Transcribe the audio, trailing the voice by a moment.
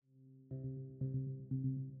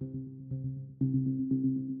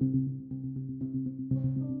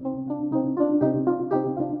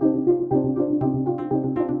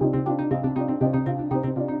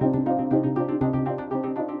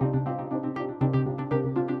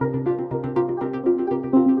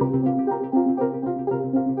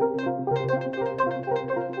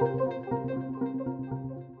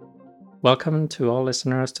Welcome to all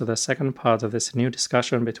listeners to the second part of this new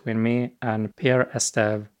discussion between me and Pierre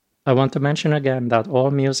Estève. I want to mention again that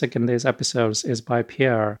all music in these episodes is by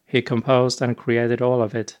Pierre. He composed and created all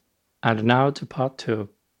of it. And now to part 2.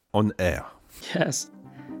 On air. Yes.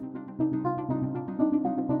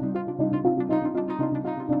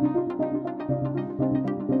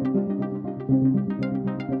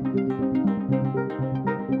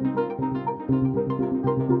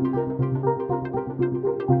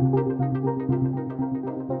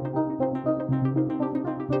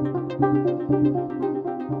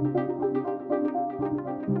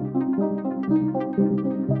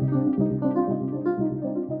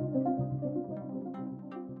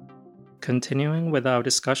 Continuing with our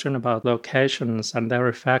discussion about locations and their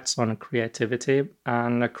effects on creativity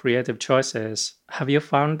and creative choices, have you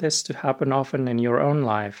found this to happen often in your own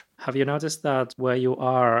life? Have you noticed that where you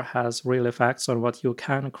are has real effects on what you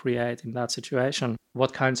can create in that situation?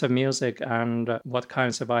 What kinds of music and what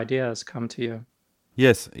kinds of ideas come to you?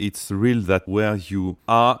 Yes, it's real that where you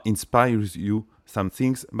are inspires you some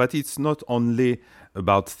things, but it's not only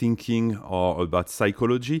about thinking or about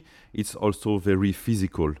psychology, it's also very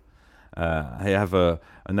physical. I have an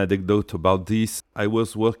anecdote about this. I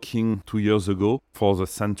was working 2 years ago for the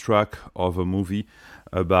soundtrack of a movie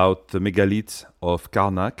about the Megaliths of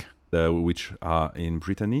Carnac, which are in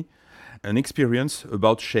Brittany. An experience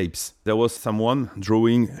about shapes. There was someone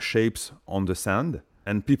drawing shapes on the sand,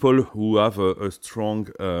 and people who have a strong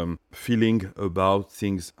feeling about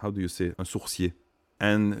things, how do you say, un sourcier.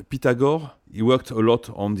 And Pythagore, he worked a lot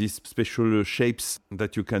on these special shapes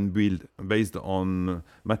that you can build based on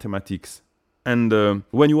mathematics. And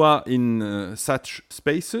when you are in such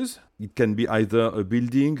spaces, it can be either a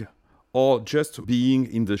building or just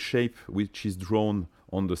being in the shape which is drawn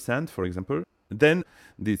on the sand, for example. Then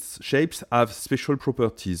these shapes have special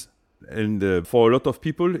properties. And for a lot of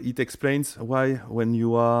people, it explains why when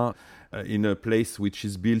you are in a place which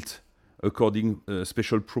is built according to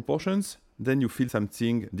special proportions, then you feel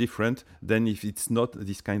something different than if it's not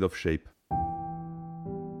this kind of shape.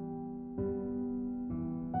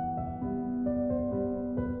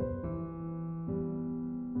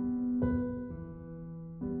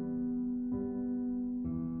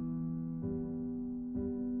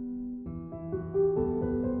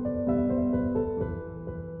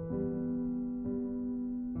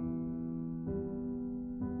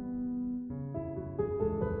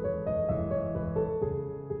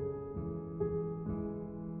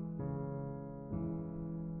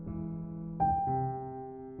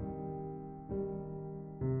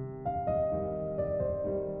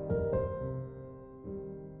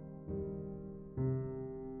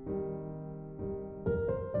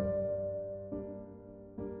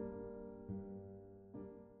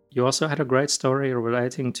 You also had a great story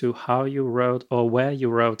relating to how you wrote or where you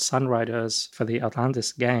wrote Sunriders for the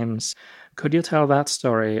Atlantis games. Could you tell that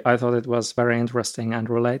story? I thought it was very interesting and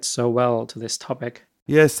relates so well to this topic.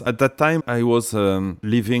 Yes, at that time I was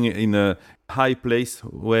living in a high place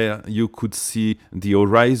where you could see the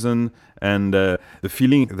horizon, and the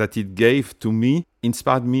feeling that it gave to me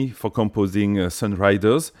inspired me for composing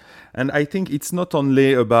Sunriders. And I think it's not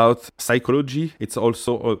only about psychology, it's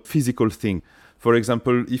also a physical thing. For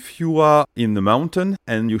example, if you are in the mountain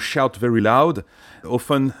and you shout very loud,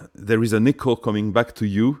 often there is an echo coming back to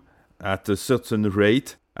you at a certain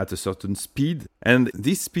rate, at a certain speed. And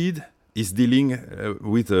this speed is dealing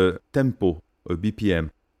with a tempo, a BPM.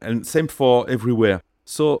 And same for everywhere.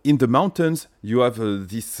 So in the mountains, you have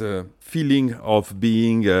this feeling of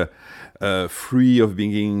being free, of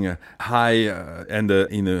being high and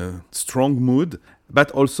in a strong mood. But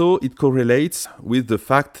also it correlates with the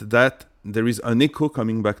fact that there is an echo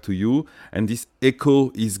coming back to you, and this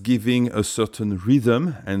echo is giving a certain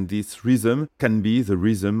rhythm, and this rhythm can be the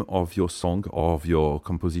rhythm of your song or of your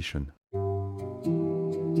composition.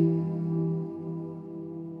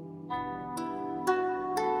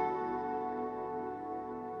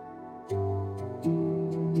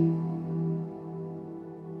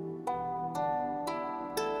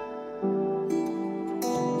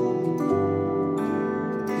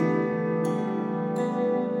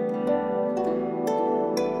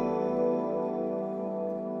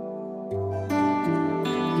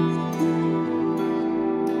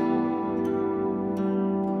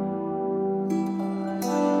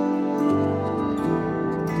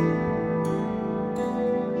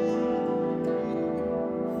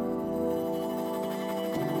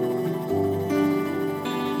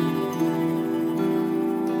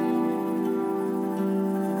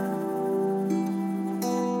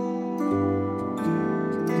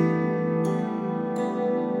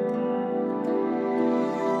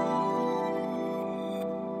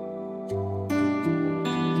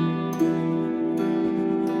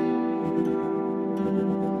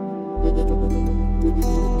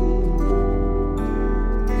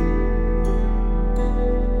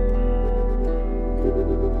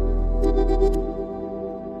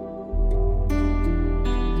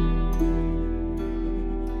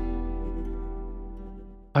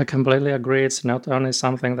 I completely agree. It's not only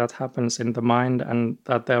something that happens in the mind and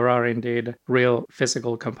that there are indeed real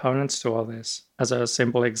physical components to all this. As a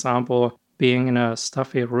simple example, being in a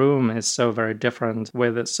stuffy room is so very different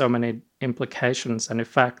with so many implications and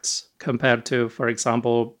effects compared to, for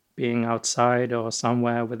example, being outside or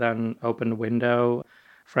somewhere with an open window.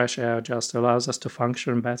 Fresh air just allows us to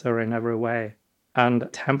function better in every way. And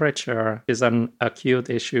temperature is an acute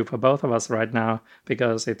issue for both of us right now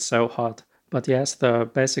because it's so hot. But yes, the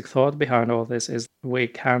basic thought behind all this is we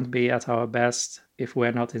can't be at our best if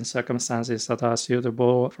we're not in circumstances that are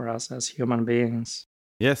suitable for us as human beings.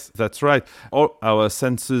 Yes, that's right. All our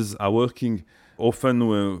senses are working.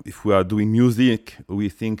 Often, if we are doing music, we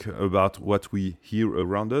think about what we hear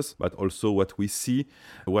around us, but also what we see,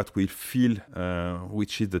 what we feel,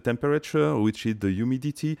 which is the temperature, which is the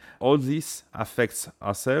humidity. All this affects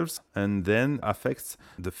ourselves and then affects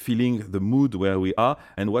the feeling, the mood where we are,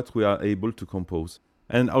 and what we are able to compose.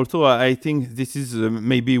 And also, I think this is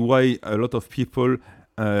maybe why a lot of people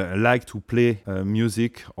like to play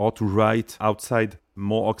music or to write outside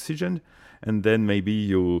more oxygen. And then maybe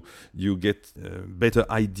you get better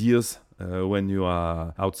ideas when you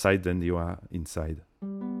are outside than you are inside.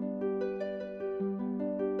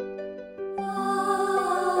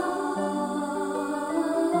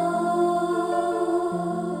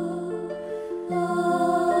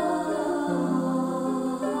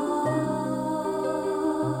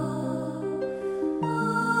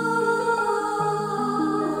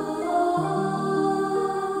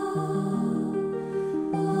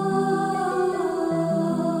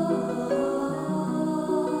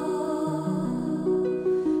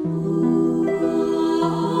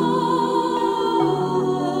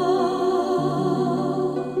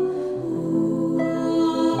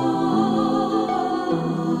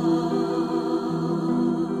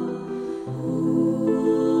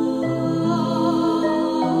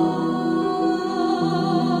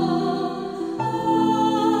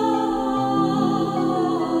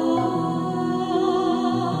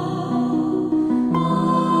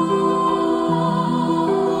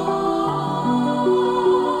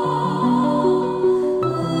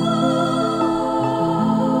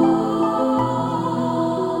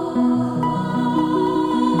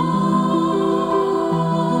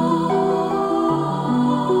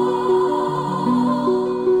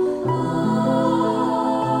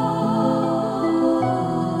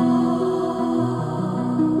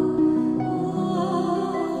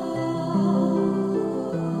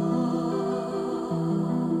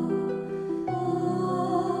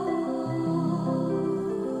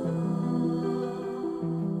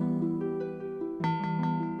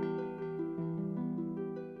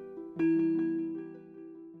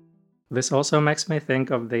 This also makes me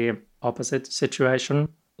think of the opposite situation,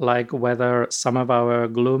 like whether some of our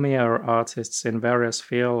gloomier artists in various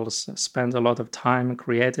fields spend a lot of time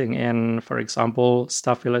creating in, for example,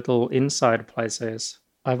 stuffy little inside places.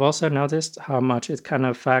 I've also noticed how much it can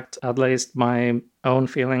affect at least my own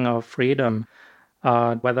feeling of freedom,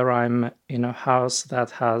 whether I'm in a house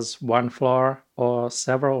that has one floor or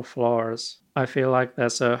several floors. I feel like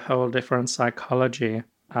there's a whole different psychology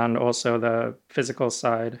and also the physical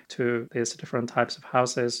side to these different types of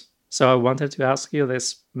houses. So I wanted to ask you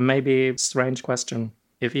this maybe strange question.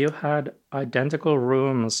 If you had identical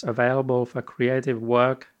rooms available for creative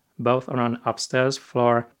work, both on an upstairs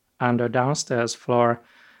floor and a downstairs floor,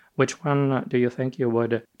 which one do you think you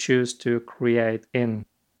would choose to create in?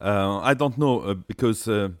 I don't know, because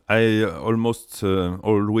I almost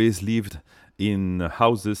always lived in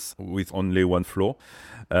houses with only one floor.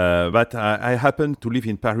 But I happened to live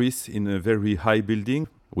in Paris in a very high building,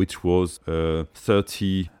 which was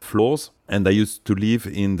 30 floors. And I used to live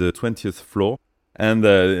in the 20th floor. And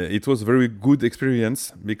it was a very good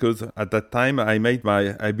experience because at that time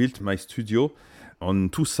I built my studio on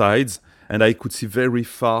two sides. And I could see very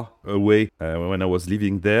far away when I was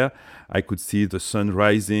living there. I could see the sun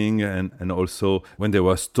rising and also when there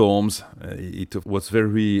were storms, it was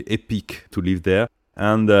very epic to live there.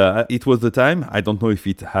 And it was the time, I don't know if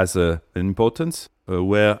it has an importance,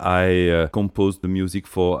 where I composed the music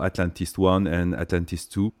for Atlantis I and Atlantis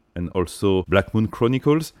II and also Black Moon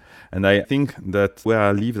Chronicles. And I think that where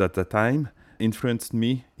I lived at the time influenced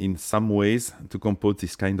me in some ways to compose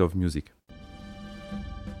this kind of music.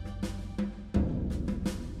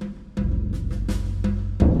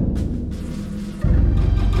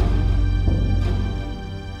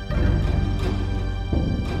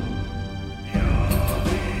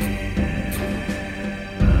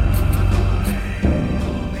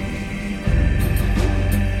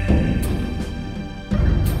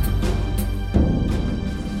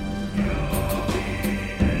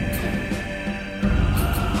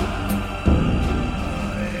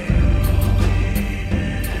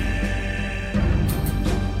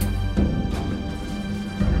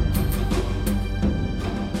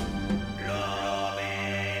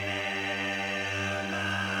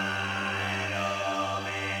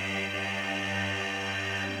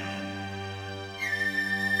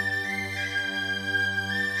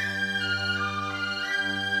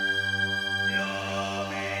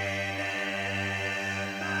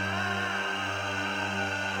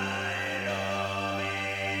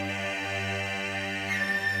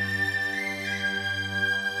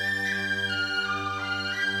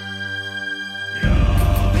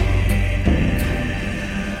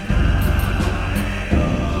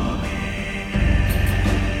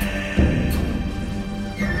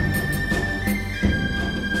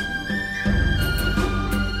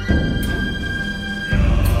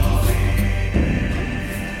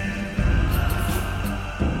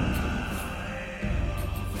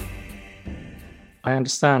 I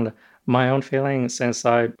understand. My own feeling since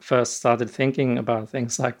I first started thinking about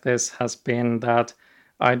things like this has been that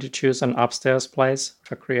I'd choose an upstairs place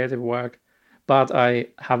for creative work, but I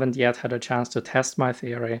haven't yet had a chance to test my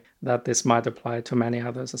theory that this might apply to many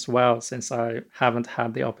others as well, since I haven't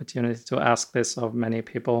had the opportunity to ask this of many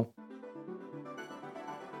people.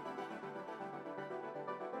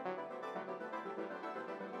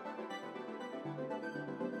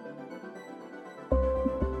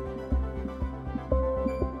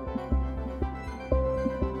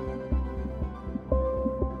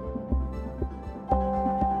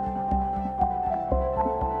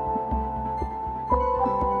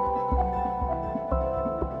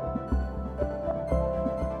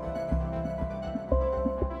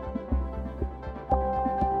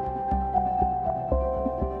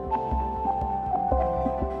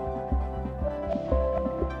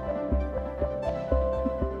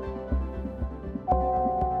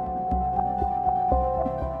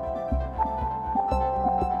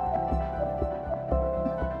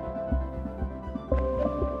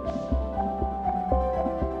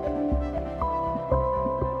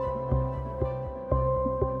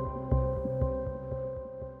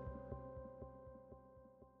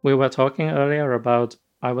 We were talking earlier about,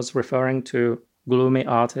 I was referring to gloomy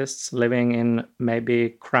artists living in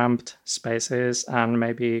maybe cramped spaces and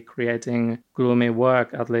maybe creating gloomy work,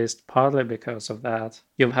 at least partly because of that.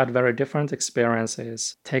 You've had very different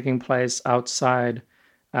experiences taking place outside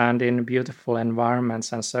and in beautiful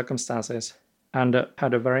environments and circumstances, and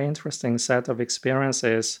had a very interesting set of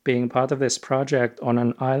experiences being part of this project on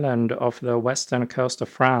an island off the western coast of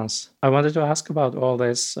France. I wanted to ask about all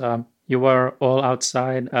this. You were all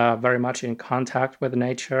outside, very much in contact with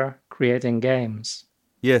nature, creating games.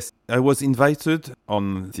 Yes, I was invited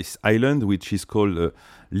on this island, which is called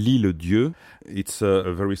l'Île Dieu. It's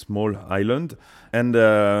a very small island. And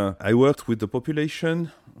I worked with the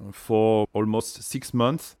population for almost 6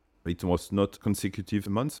 months. It was not consecutive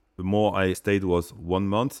months. The more I stayed was 1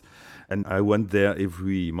 month. And I went there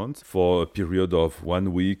every month for a period of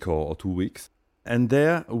 1 week or 2 weeks. And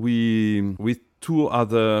there with 2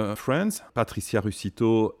 other friends, Patricia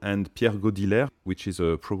Ruscito and Pierre Gaudillère, which is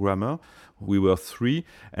a programmer. We were 3,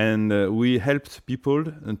 and we helped people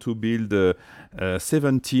to build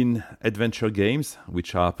 17 adventure games,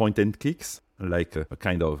 which are point and clicks, like a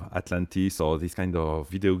kind of Atlantis or this kind of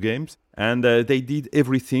video games. And they did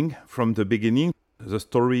everything from the beginning. The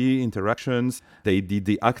story, interactions, they did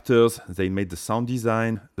the actors, they made the sound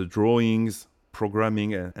design, the drawings,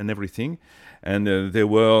 programming and everything. And they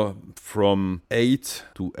were from 8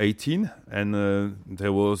 to 18, and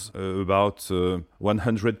there was about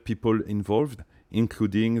 100 people involved,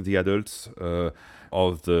 including the adults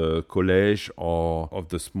of the college or of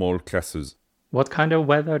the small classes. What kind of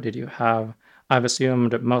weather did you have? I've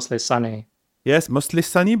assumed mostly sunny. Yes, mostly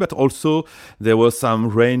sunny, but also there was some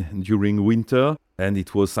rain during winter, and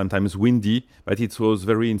it was sometimes windy, but it was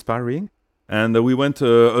very inspiring. And we went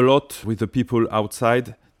a lot with the people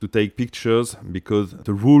outside to take pictures, because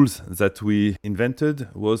the rules that we invented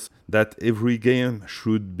was that every game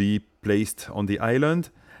should be placed on the island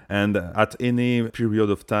and at any period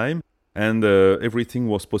of time, and everything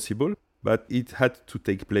was possible, but it had to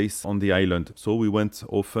take place on the island. So we went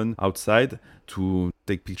often outside to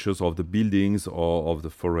take pictures of the buildings or of the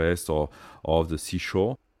forest or of the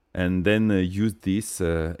seashore, and then use this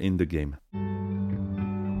in the game.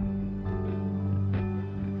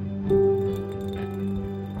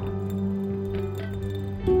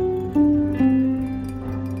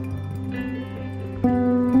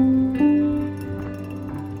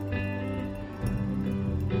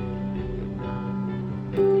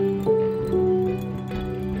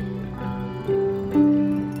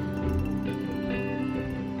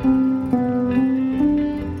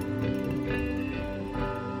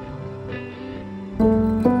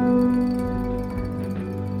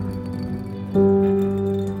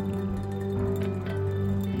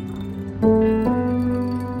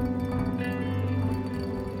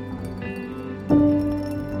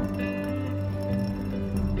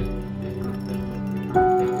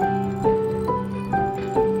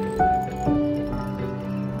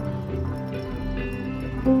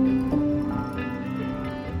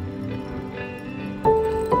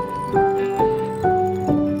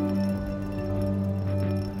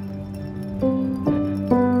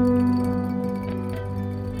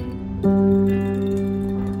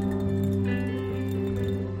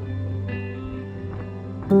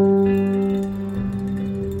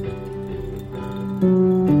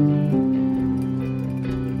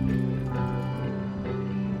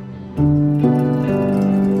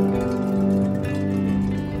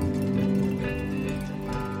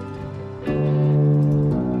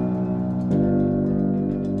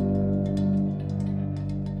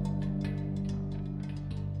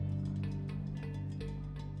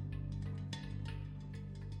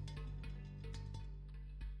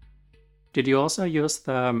 Did you also use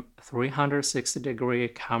the 360-degree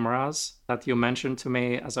cameras that you mentioned to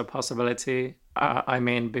me as a possibility? I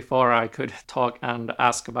mean, before I could talk and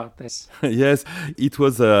ask about this. Yes, it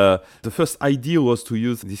was the first idea was to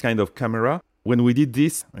use this kind of camera. When we did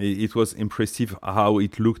this, it was impressive how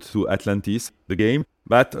it looked to Atlantis, the game.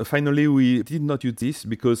 But finally, we did not use this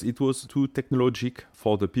because it was too technologic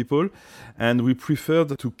for the people. And we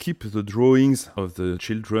preferred to keep the drawings of the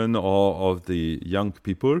children or of the young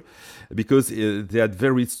people because they had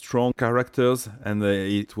very strong characters and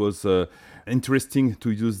it was interesting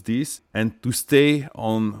to use this and to stay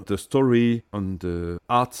on the story, on the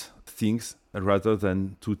art things rather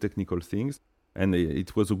than too technical things. And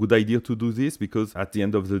it was a good idea to do this because at the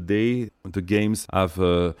end of the day, the games have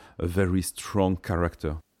a very strong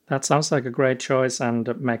character. That sounds like a great choice and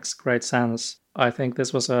it makes great sense. I think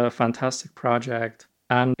this was a fantastic project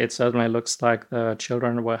and it certainly looks like the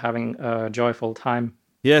children were having a joyful time.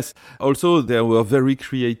 Yes, also they were very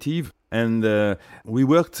creative and we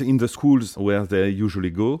worked in the schools where they usually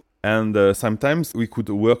go. And sometimes we could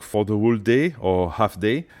work for the whole day or half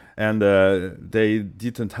day. And they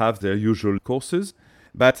didn't have their usual courses.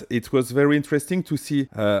 But it was very interesting to see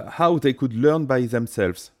how they could learn by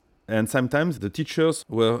themselves. And sometimes the teachers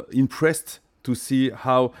were impressed to see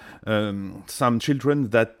how some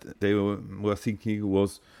children that they were thinking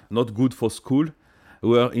was not good for school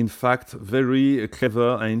were in fact very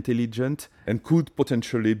clever and intelligent and could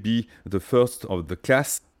potentially be the first of the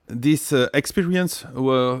class. This experience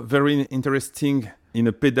were very interesting in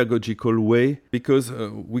a pedagogical way because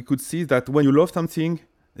we could see that when you love something,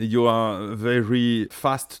 you are very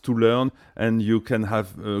fast to learn and you can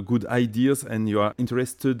have good ideas and you are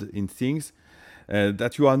interested in things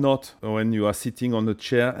that you are not when you are sitting on a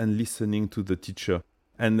chair and listening to the teacher.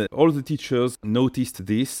 And all the teachers noticed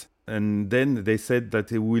this and then they said that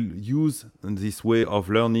they will use this way of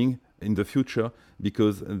learning in the future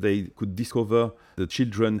because they could discover the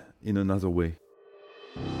children in another way.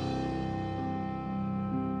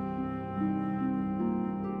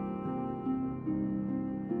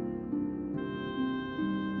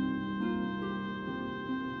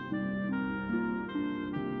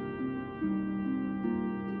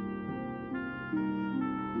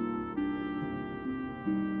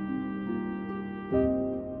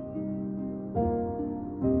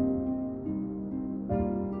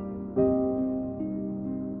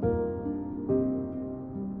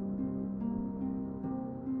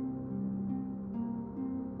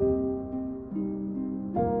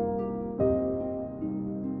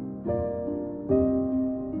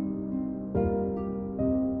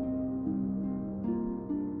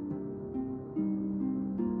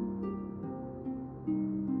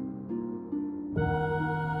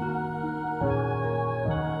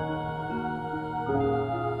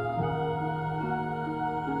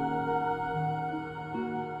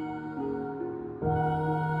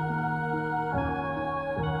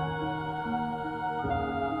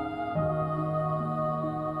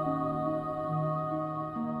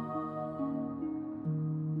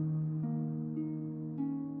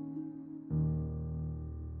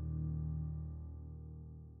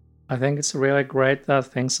 I think it's really great that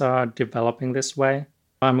things are developing this way.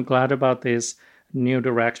 I'm glad about these new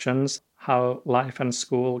directions, how life and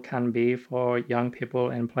school can be for young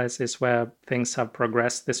people in places where things have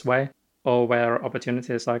progressed this way or where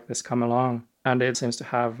opportunities like this come along. And it seems to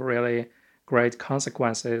have really great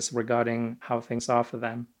consequences regarding how things are for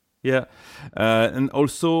them. Yeah, and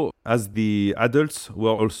also as the adults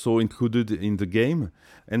were also included in the game,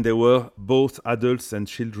 and they were both adults and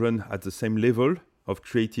children at the same level of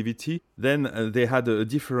creativity, then they had a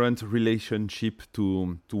different relationship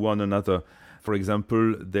to one another. For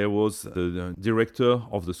example, there was the director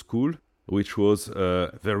of the school, which was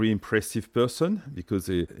a very impressive person because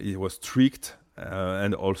he was strict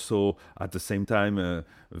and also at the same time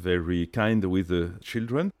very kind with the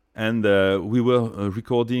children. And we were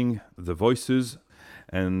recording the voices,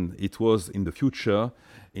 and it was in the future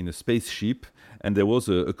in a spaceship, and there was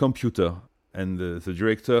a computer. And the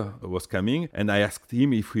director was coming, and I asked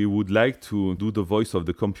him if he would like to do the voice of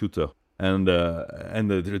the computer. And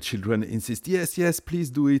the children insist, yes, please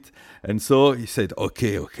do it. And so he said,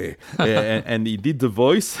 okay. and he did the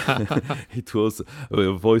voice. It was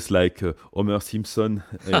a voice like Homer Simpson.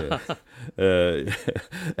 And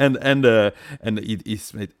he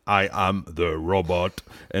said, I am the robot.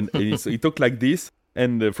 And he talked like this.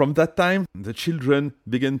 And from that time, the children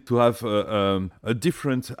began to have a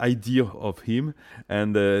different idea of him.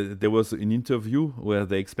 And there was an interview where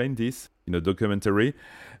they explained this in a documentary.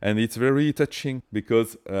 And it's very touching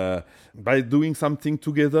because by doing something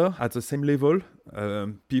together at the same level,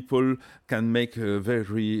 people can make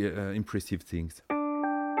very impressive things.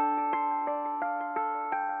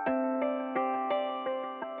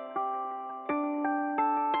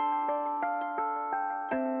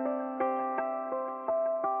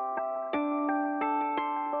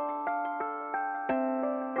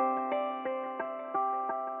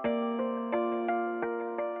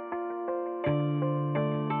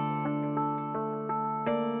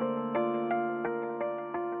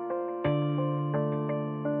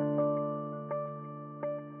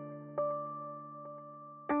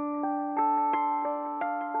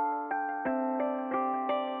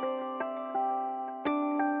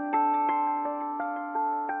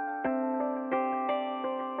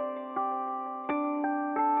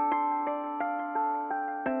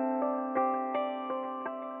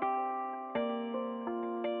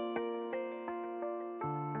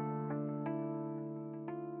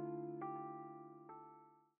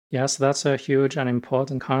 Yes, that's a huge and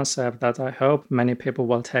important concept that I hope many people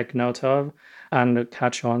will take note of and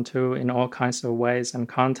catch on to in all kinds of ways and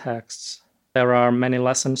contexts. There are many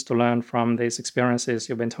lessons to learn from these experiences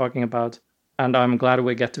you've been talking about, and I'm glad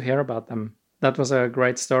we get to hear about them. That was a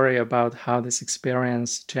great story about how this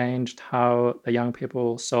experience changed how the young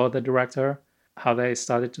people saw the director, how they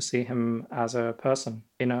started to see him as a person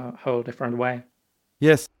in a whole different way.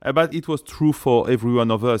 Yes, but it was true for every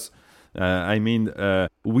one of us.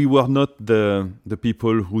 We were not the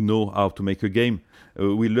people who know how to make a game.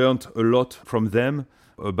 We learned a lot from them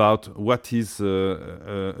about what is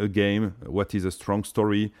a game, what is a strong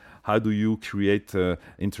story, how do you create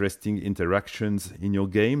interesting interactions in your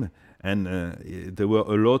game. And there were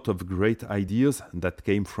a lot of great ideas that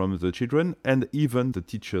came from the children and even the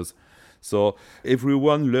teachers. So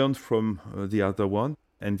everyone learned from the other one.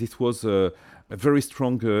 And this was a very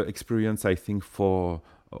strong experience, I think, for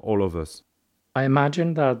all of us. I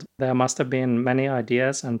imagine that there must have been many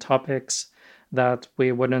ideas and topics that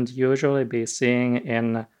we wouldn't usually be seeing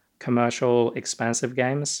in commercial, expensive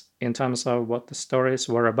games in terms of what the stories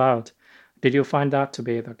were about. Did you find that to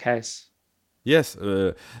be the case? Yes,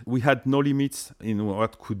 we had no limits in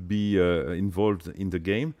what could be involved in the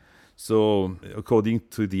game. So according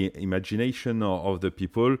to the imagination of the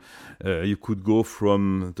people, you could go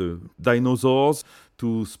from the dinosaurs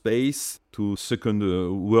to space to Second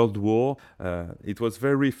World War. It was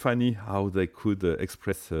very funny how they could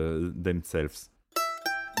express themselves.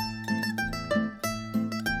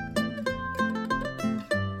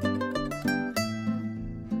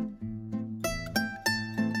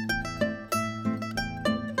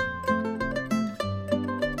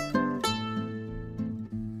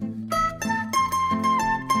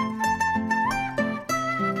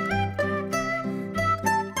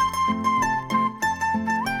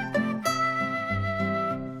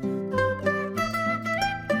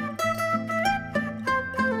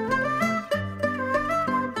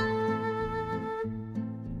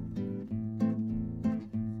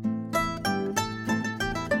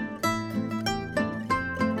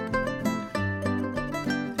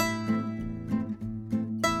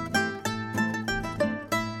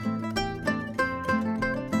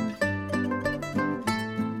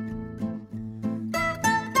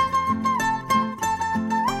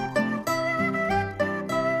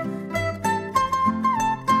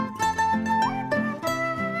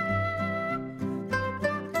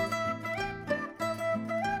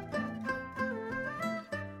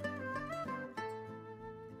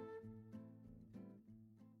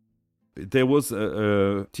 There was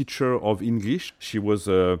a teacher of English. She was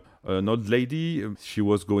an old lady. She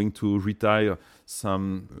was going to retire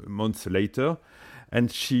some months later. And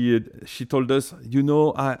she told us,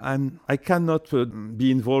 I cannot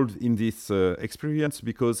be involved in this experience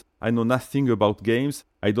because I know nothing about games.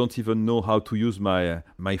 I don't even know how to use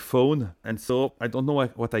my phone. And so I don't know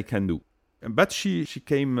what I can do. But she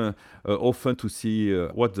came often to see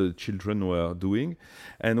what the children were doing.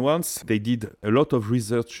 And once they did a lot of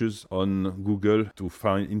researches on Google to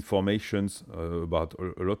find informations about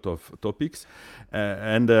a lot of topics.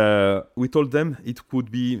 And we told them it could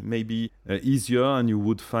be maybe easier and you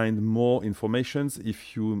would find more information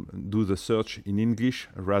if you do the search in English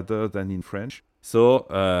rather than in French. So,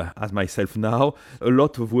 as myself now, a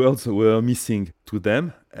lot of words were missing to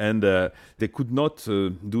them, and they could not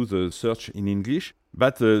do the search in English,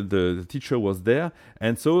 but the teacher was there,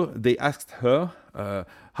 and so they asked her,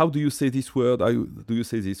 how do you say this word? How do you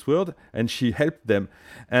say this word? And she helped them,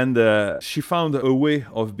 and she found a way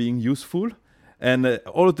of being useful, and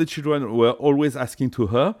all of the children were always asking to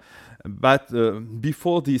her, But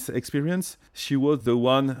before this experience, she was the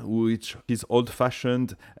one which is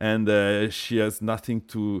old-fashioned, and she has nothing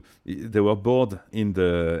to. They were bored in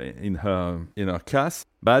her class.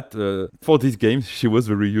 But for this game, she was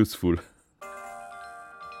very useful.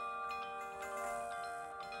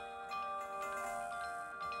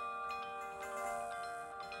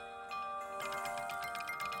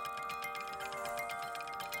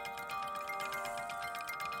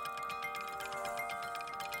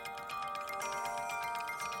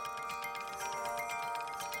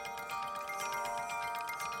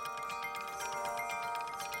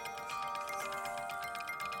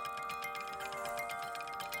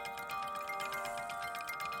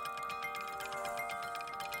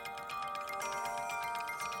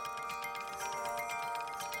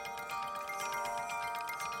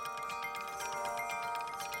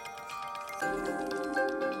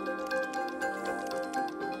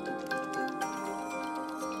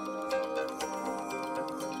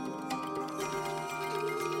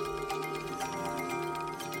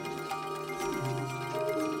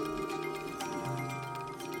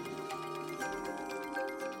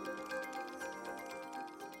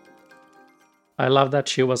 I love that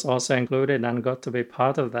she was also included and got to be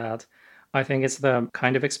part of that. I think it's the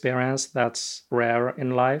kind of experience that's rare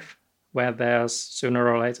in life, where there's sooner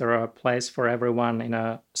or later a place for everyone in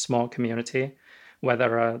a small community,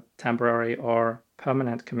 whether a temporary or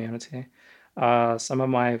permanent community. Some of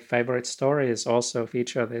my favorite stories also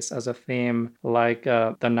feature this as a theme, like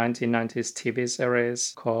the 1990s TV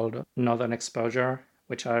series called Northern Exposure,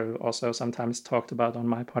 which I also sometimes talked about on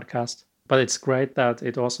my podcast. But it's great that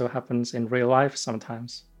it also happens in real life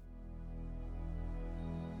sometimes.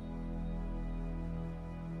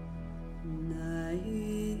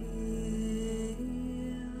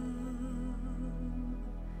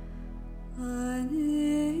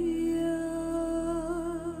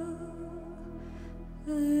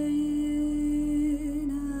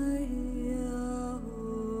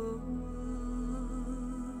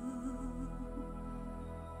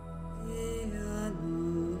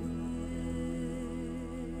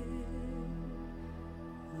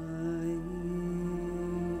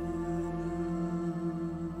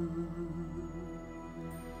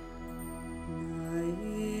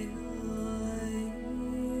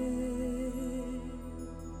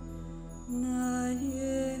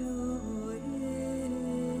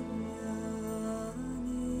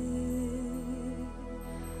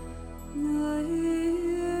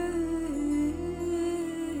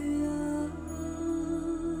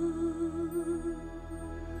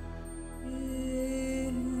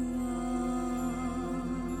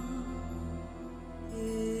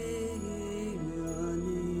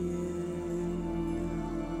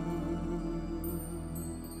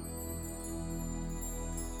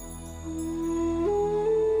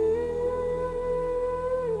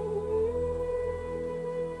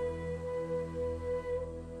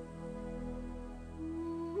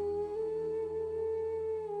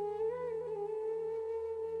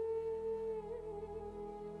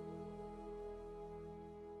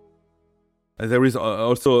 There is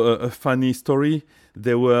also a funny story.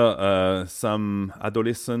 There were some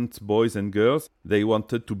adolescent boys and girls. They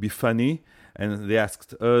wanted to be funny, and they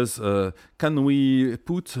asked us, can we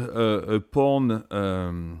put a porn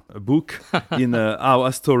book in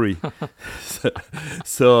our story?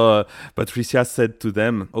 So Patricia said to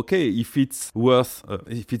them, okay, if it's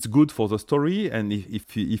good for the story, and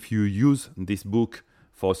if you use this book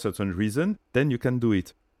for a certain reason, then you can do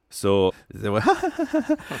it. So they were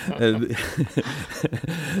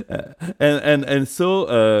and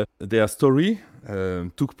so their story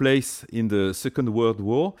took place in the Second World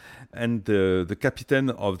War, and the captain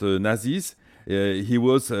of the Nazis,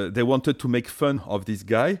 they wanted to make fun of this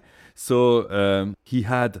guy, so he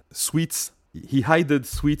had sweets. He hid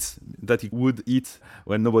sweets that he would eat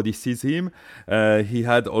when nobody sees him. He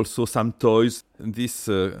had also some toys. This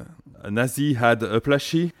Nazi had a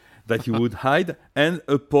plushie that you would hide, and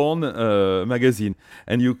a porn magazine.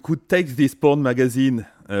 And you could take this porn magazine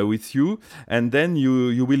with you, and then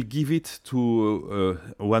you will give it to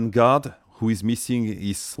one guard who is missing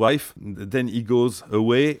his wife. Then he goes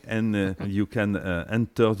away, and you can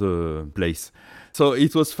enter the place. So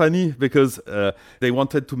it was funny because they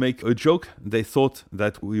wanted to make a joke. They thought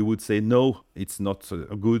that we would say, no, it's not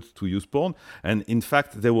good to use porn. And in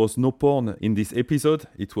fact, there was no porn in this episode.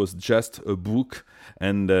 It was just a book.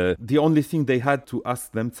 And the only thing they had to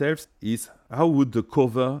ask themselves is, how would the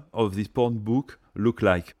cover of this porn book look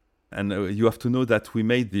like? And you have to know that we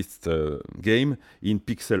made this game in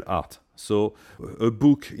pixel art. So a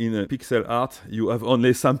book in a pixel art, you have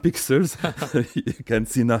only some pixels, you can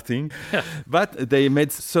see nothing. But they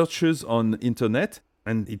made searches on internet,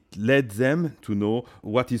 and it led them to know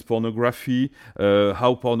what is pornography,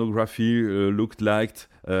 how pornography looked like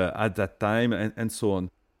at that time, and so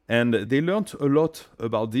on. And they learned a lot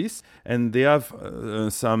about this, and they have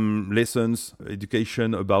some lessons,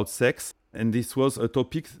 education about sex. And this was a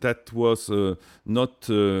topic that was not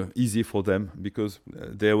easy for them, because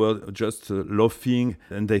they were just laughing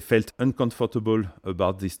and they felt uncomfortable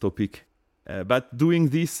about this topic. But doing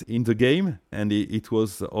this in the game, and it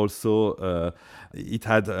was also, it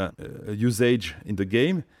had a usage in the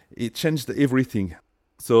game, it changed everything.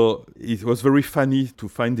 So it was very funny to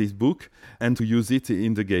find this book and to use it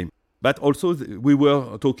in the game. But also we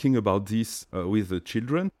were talking about this with the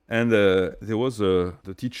children, and there was the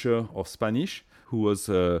teacher of Spanish who was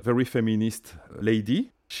a very feminist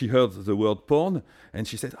lady. She heard the word porn and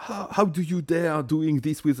she said, how do you dare doing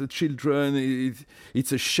this with the children?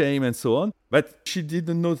 It's a shame, and so on. But she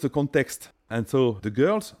didn't know the context. And so the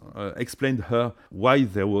girls explained her why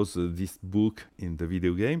there was this book in the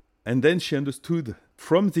video game. And then she understood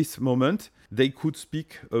from this moment they could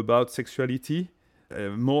speak about sexuality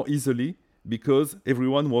more easily, because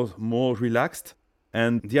everyone was more relaxed,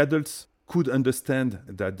 and the adults could understand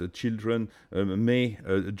that the children may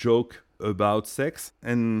joke about sex.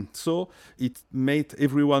 And so it made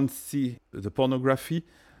everyone see the pornography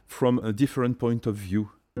from a different point of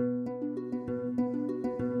view.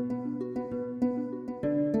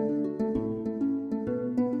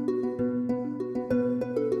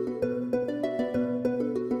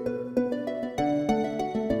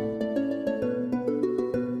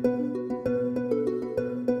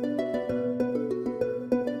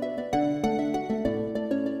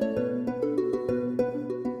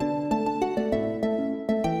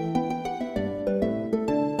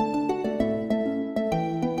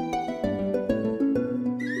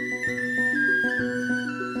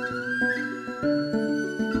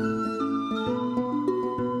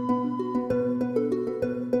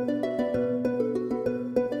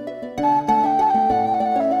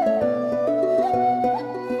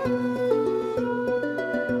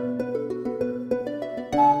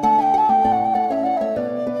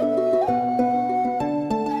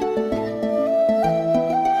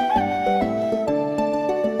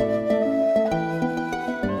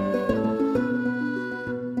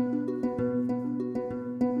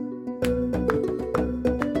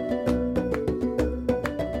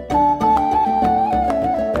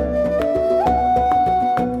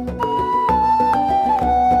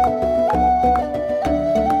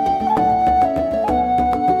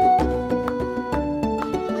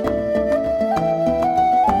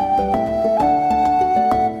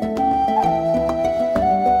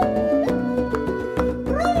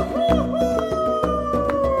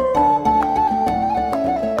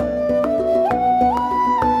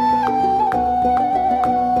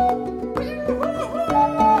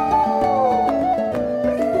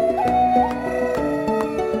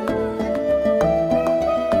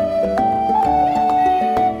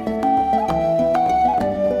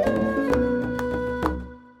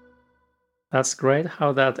 That's great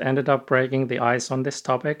how that ended up breaking the ice on this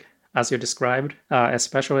topic, as you described,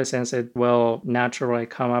 especially since it will naturally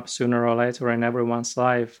come up sooner or later in everyone's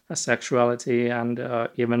life, sexuality, and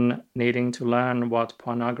even needing to learn what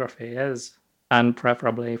pornography is, and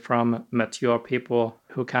preferably from mature people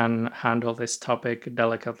who can handle this topic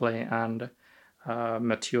delicately and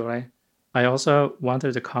maturely. I also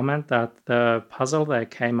wanted to comment that the puzzle they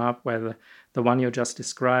came up with, the one you just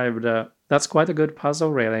described, that's quite a good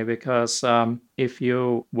puzzle, really, because if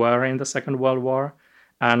you were in the Second World War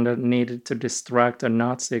and needed to distract a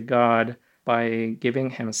Nazi guard by giving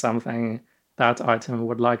him something, that item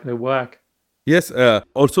would likely work. Yes,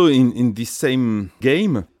 also in this same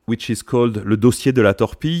game, which is called Le Dossier de la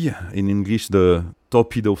Torpille, in English, the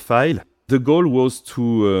Torpedo File, the goal was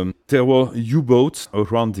to, there were U-boats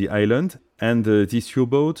around the island, and this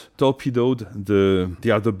U-boat torpedoed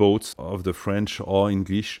the other boats of the French or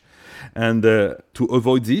English. And to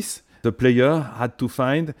avoid this, the player had to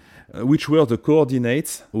find which were the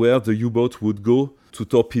coordinates where the U-boat would go to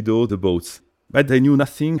torpedo the boats. But they knew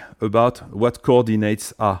nothing about what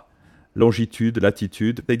coordinates are. Longitude,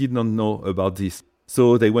 latitude, they did not know about this.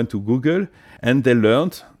 So they went to Google and they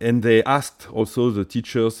learned, and they asked also the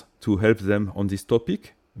teachers to help them on this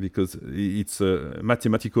topic, because it's a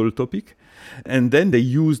mathematical topic. And then they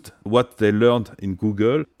used what they learned in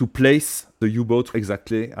Google to place the U-boat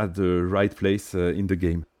exactly at the right place in the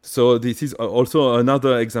game. So this is also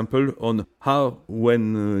another example on how,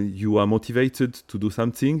 when you are motivated to do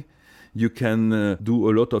something, you can do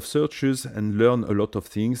a lot of searches and learn a lot of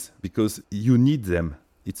things because you need them.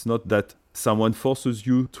 It's not that someone forces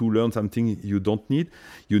you to learn something you don't need.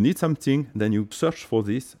 You need something, then you search for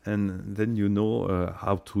this, and then you know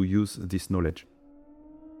how to use this knowledge.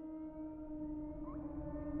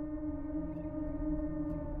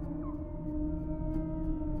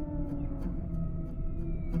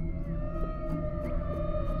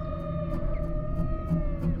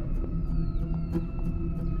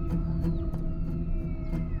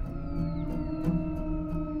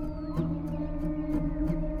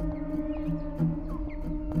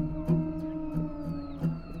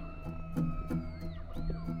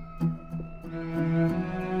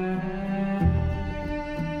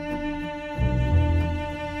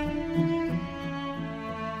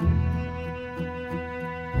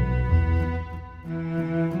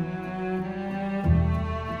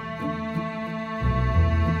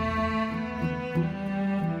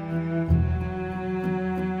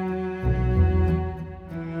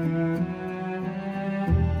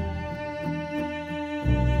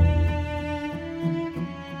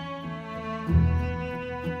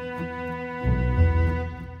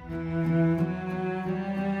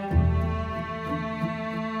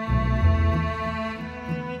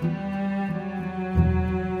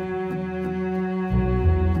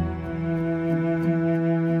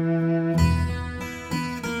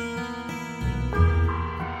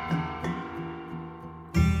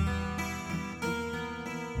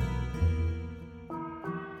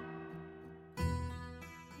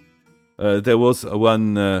 There was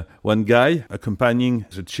one guy accompanying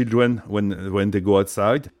the children when they go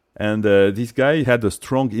outside, and this guy had a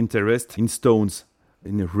strong interest in stones,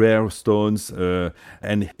 in rare stones,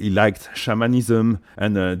 and he liked shamanism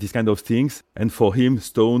and these kind of things. And for him,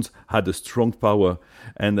 stones had a strong power,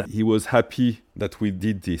 and he was happy that we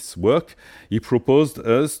did this work. He proposed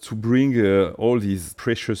us to bring all these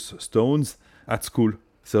precious stones at school.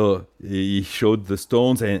 So he showed the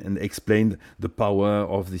stones and explained the power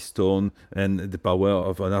of this stone and the power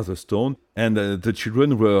of another stone. And the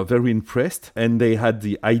children were very impressed, and they had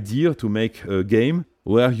the idea to make a game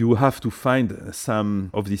where you have to find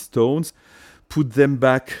some of these stones, put them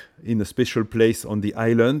back in a special place on the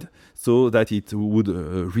island so that it would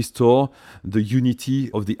restore the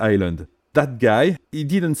unity of the island. That guy, he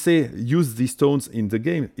didn't say use these stones in the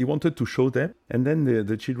game. He wanted to show them. And then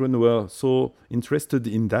the children were so interested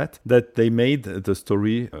in that they made the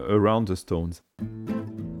story around the stones.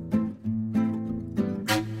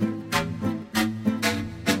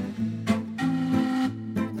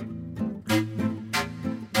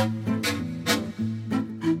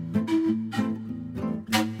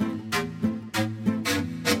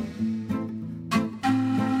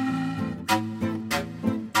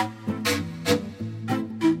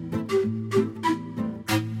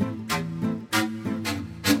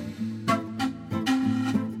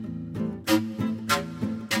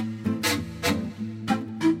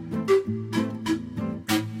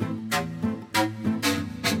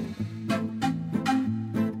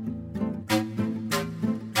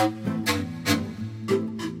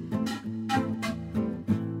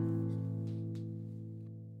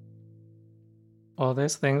 All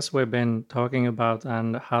these things we've been talking about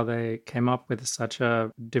and how they came up with such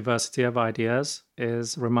a diversity of ideas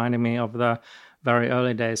is reminding me of the very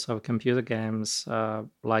early days of computer games,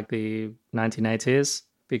 like the 1980s,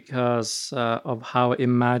 because of how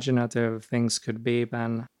imaginative things could be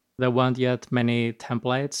then. There weren't yet many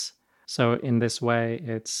templates, so in this way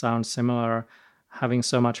it sounds similar, having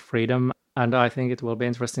so much freedom. And I think it will be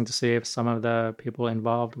interesting to see if some of the people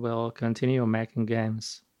involved will continue making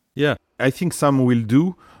games. Yeah, I think some will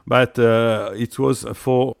do, but it was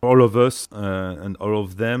for all of us and all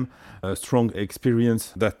of them a strong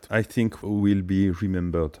experience that I think will be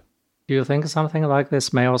remembered. Do you think something like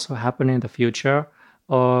this may also happen in the future,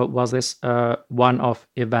 or was this a one-off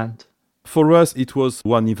event? For us, it was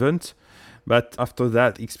one event, but after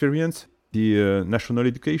that experience, the National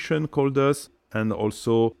Education called us, and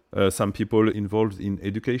also some people involved in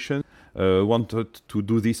education wanted to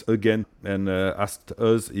do this again and asked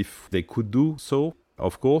us if they could do so.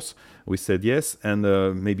 Of course, we said yes, and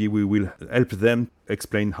maybe we will help them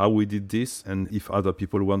explain how we did this, and if other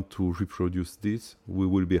people want to reproduce this, we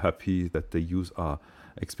will be happy that they use our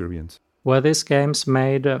experience. Were these games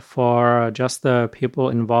made for just the people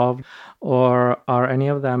involved, or are any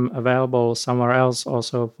of them available somewhere else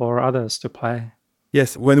also for others to play?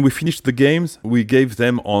 Yes, when we finished the games, we gave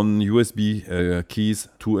them on USB keys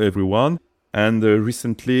to everyone. And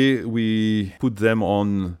recently, we put them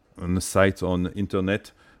on a site on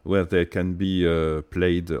internet where they can be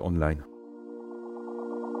played online.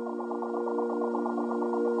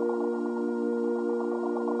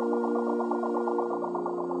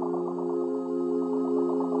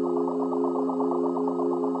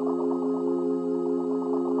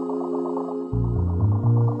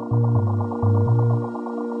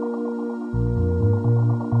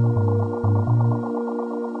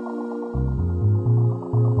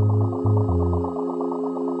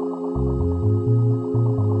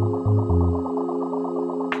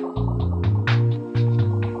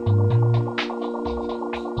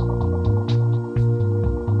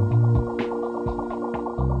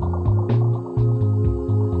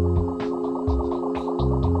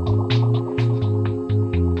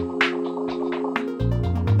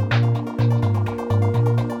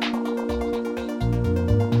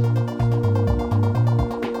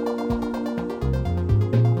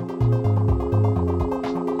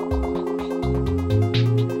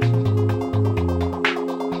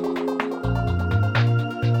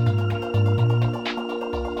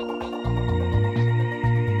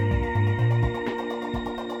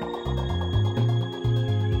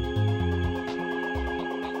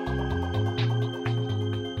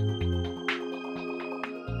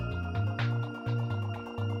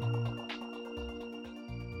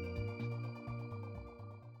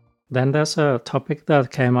 Then there's a topic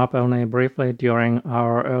that came up only briefly during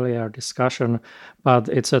our earlier discussion, but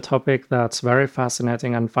it's a topic that's very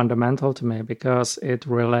fascinating and fundamental to me because it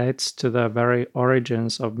relates to the very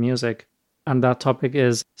origins of music. And that topic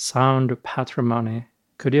is sound patrimony.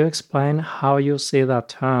 Could you explain how you see that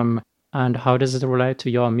term and how does it relate to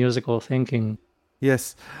your musical thinking?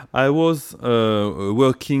 Yes, I was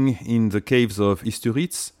working in the caves of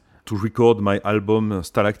Isturiz to record my album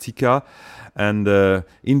Stalactica. And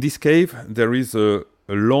in this cave, there is a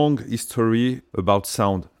long history about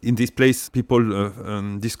sound. In this place, people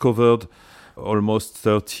discovered almost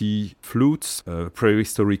 30 flutes,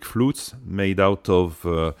 prehistoric flutes made out of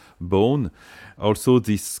bone. Also,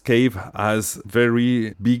 this cave has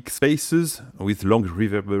very big spaces with long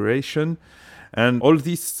reverberation. And all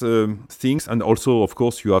these things, and also, of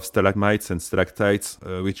course, you have stalagmites and stalactites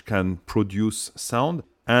which can produce sound.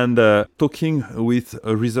 And talking with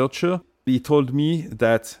a researcher, he told me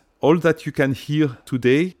that all that you can hear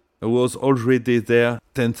today was already there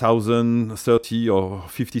 10,000, 30 or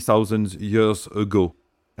 50,000 years ago.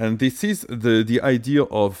 And this is the idea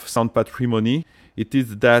of sound patrimony. It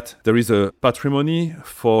is that there is a patrimony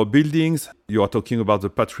for buildings. You are talking about the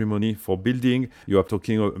patrimony for building. You are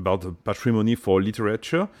talking about the patrimony for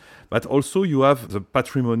literature. But also you have the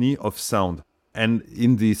patrimony of sound. And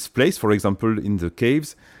in this place, for example, in the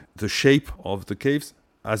caves, the shape of the caves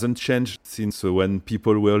hasn't changed since when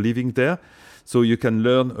people were living there. So you can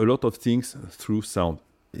learn a lot of things through sound.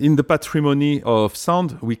 In the patrimony of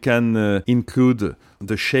sound, we can include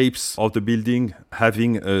the shapes of the building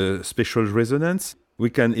having a special resonance. We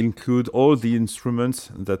can include all the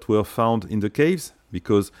instruments that were found in the caves,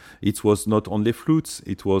 because it was not only flutes,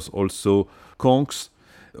 it was also conchs.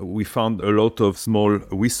 We found a lot of small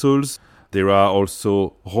whistles. There are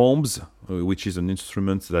also rhombs, which is an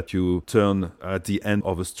instrument that you turn at the end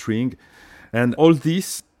of a string. And all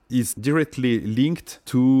this is directly linked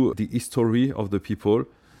to the history of the people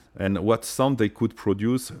and what sound they could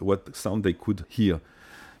produce, what sound they could hear.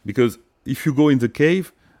 Because if you go in the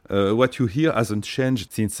cave, what you hear hasn't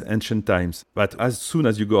changed since ancient times. But as soon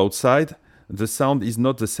as you go outside, the sound is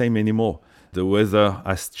not the same anymore. The weather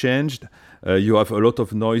has changed. You have a lot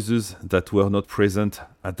of noises that were not present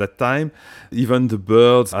at that time. Even the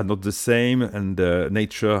birds are not the same, and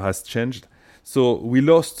nature has changed. So we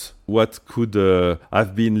lost what could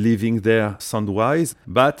have been living there sound-wise,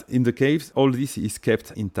 but in the caves, all this is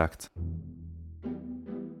kept intact.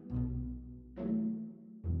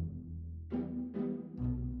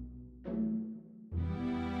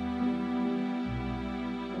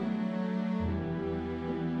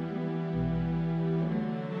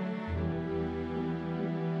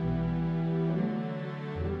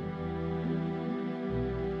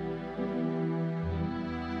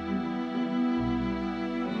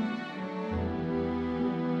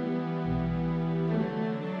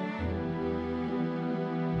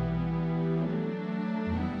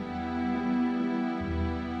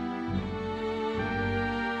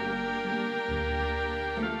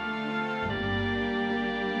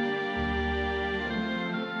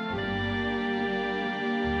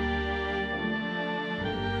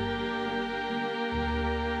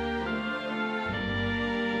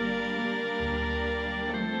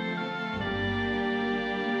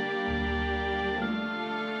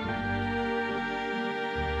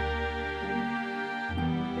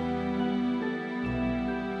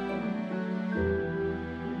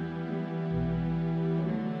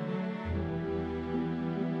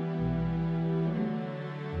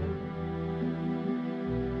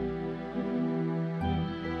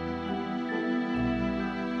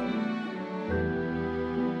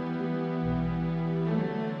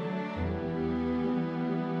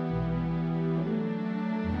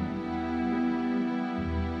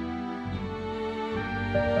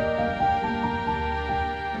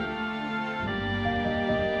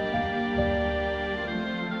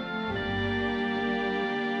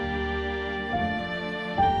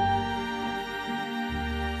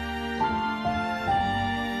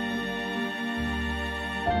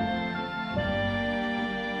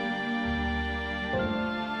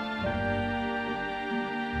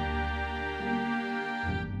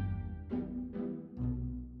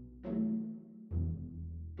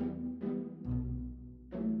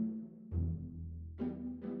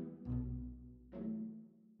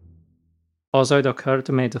 Also, it occurred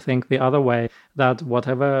to me to think the other way, that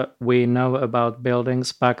whatever we know about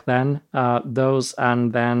buildings back then, those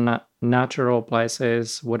and then natural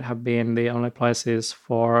places would have been the only places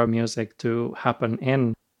for music to happen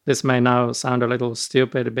in. This may now sound a little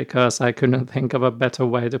stupid because I couldn't think of a better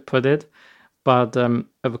way to put it, But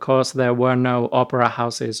of course, there were no opera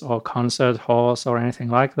houses or concert halls or anything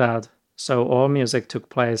like that. So all music took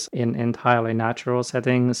place in entirely natural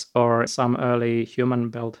settings or some early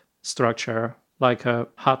human-built structure, like a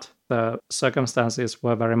hut. The circumstances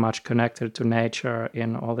were very much connected to nature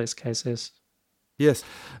in all these cases. Yes,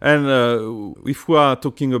 and if we are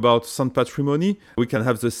talking about sound patrimony, we can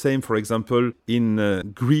have the same, for example,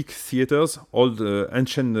 in Greek theaters, old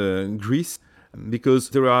ancient Greece,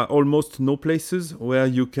 because there are almost no places where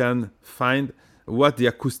you can find what the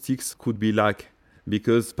acoustics could be like.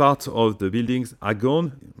 Because part of the buildings are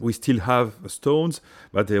gone. We still have stones,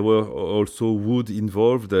 but there were also wood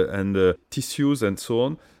involved and tissues and so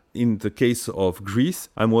on. In the case of Greece,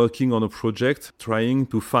 I'm working on a project trying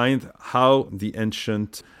to find how the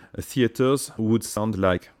ancient theaters would sound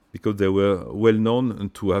like, because they were well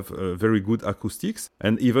known to have very good acoustics.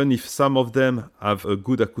 And even if some of them have a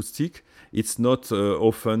good acoustic, it's not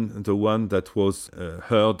often the one that was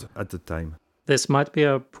heard at the time. This might be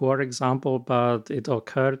a poor example, but it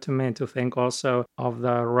occurred to me to think also of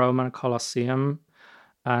the Roman Colosseum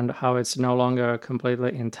and how it's no longer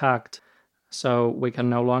completely intact. So we can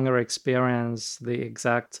no longer experience the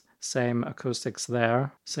exact same acoustics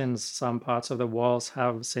there, since some parts of the walls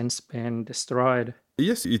have since been destroyed.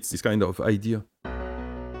 Yes, it's this kind of idea.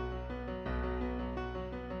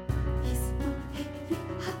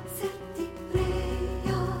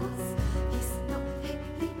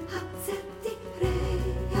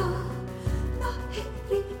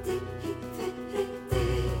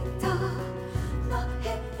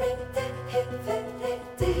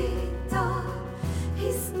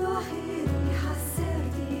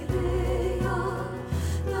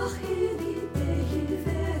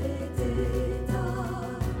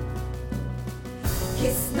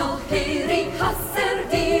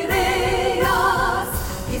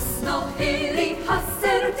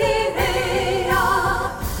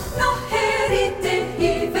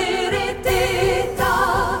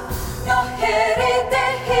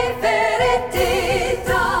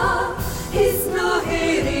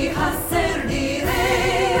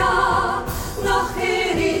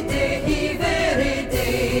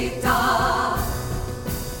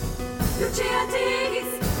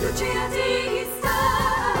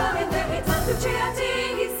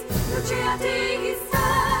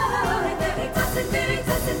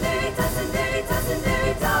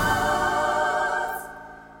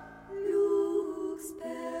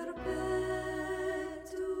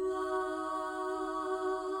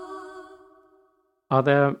 Are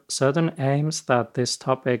there certain aims that this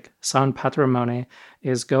topic, sound patrimony,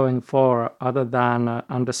 is going for other than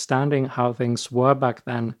understanding how things were back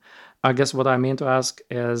then? I guess what I mean to ask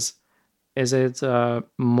is it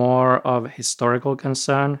more of historical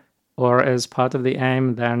concern, or is part of the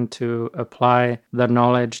aim then to apply the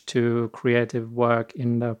knowledge to creative work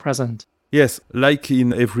in the present? Yes, like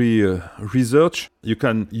in every research, you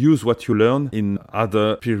can use what you learn in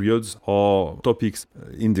other periods or topics.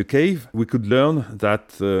 In the cave, we could learn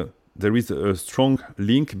that there is a strong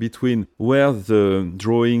link between where the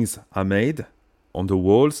drawings are made on the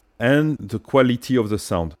walls and the quality of the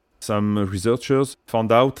sound. Some researchers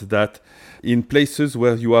found out that in places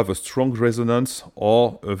where you have a strong resonance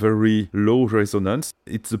or a very low resonance,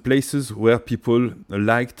 it's the places where people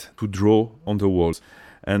liked to draw on the walls.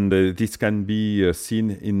 And this can be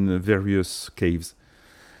seen in various caves.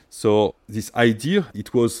 So this idea,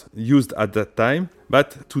 it was used at that time,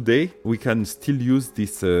 but today we can still use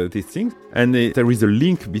this thing. And there is a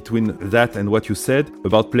link between that and what you said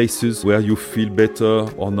about places where you feel better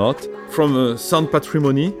or not. From sound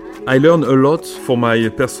patrimony, I learn a lot for my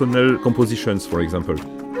personal compositions, for example.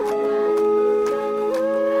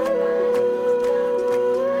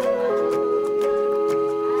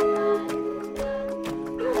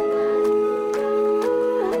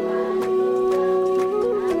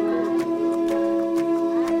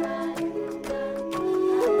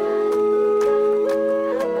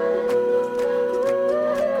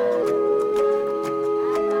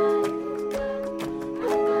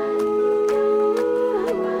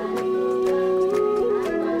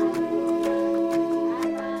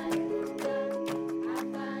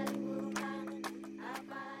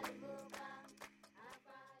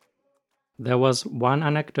 There was one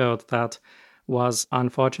anecdote that was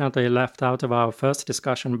unfortunately left out of our first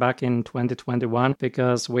discussion back in 2021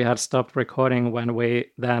 because we had stopped recording when we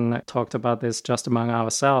then talked about this just among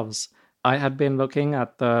ourselves. I had been looking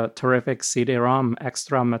at the terrific CD-ROM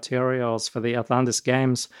extra materials for the Atlantis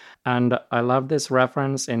games, and I love this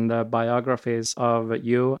reference in the biographies of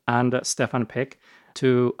you and Stéphane Picq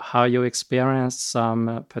to how you experienced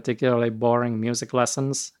some particularly boring music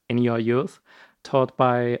lessons in your youth. taught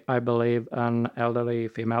by, I believe, an elderly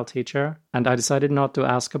female teacher. And I decided not to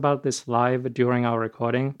ask about this live during our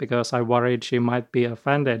recording because I worried she might be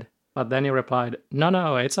offended. But then he replied,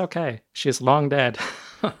 No, it's okay. She's long dead.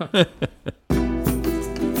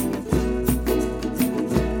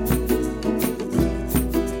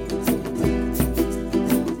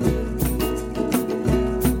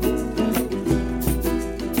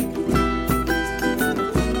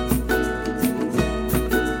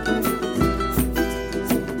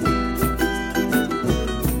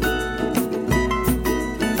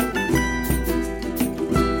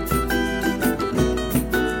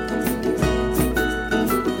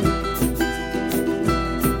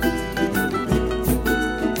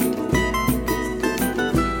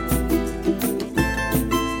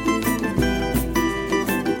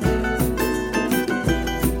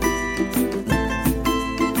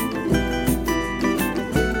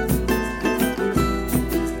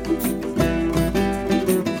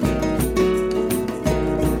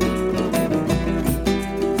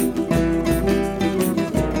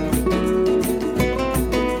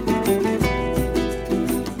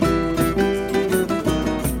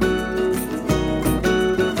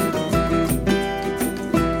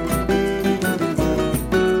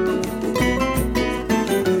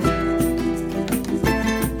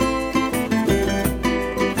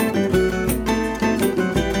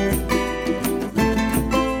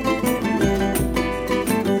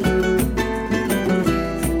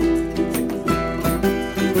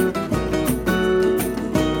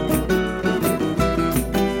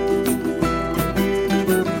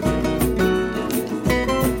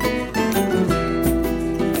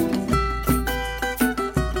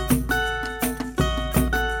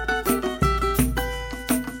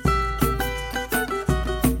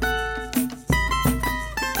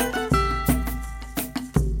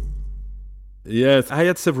 Yes, I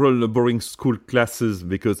had several boring school classes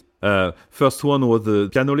because first one was the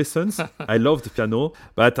piano lessons. I loved piano,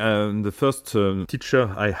 but the first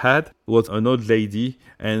teacher I had was an old lady,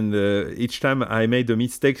 and each time I made a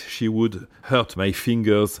mistake, she would hurt my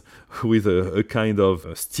fingers with a kind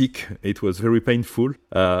of stick. It was very painful,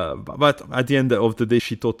 but at the end of the day,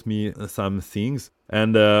 she taught me some things.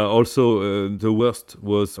 And also the worst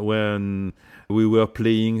was when we were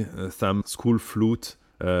playing some school flute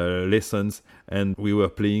lessons, and we were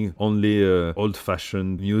playing only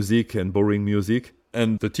old-fashioned music and boring music.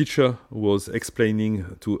 And the teacher was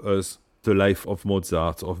explaining to us the life of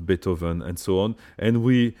Mozart, of Beethoven, and so on. And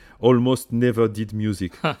we almost never did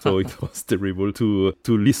music. So it was terrible to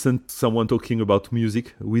listen to someone talking about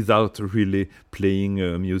music without really playing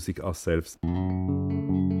music ourselves.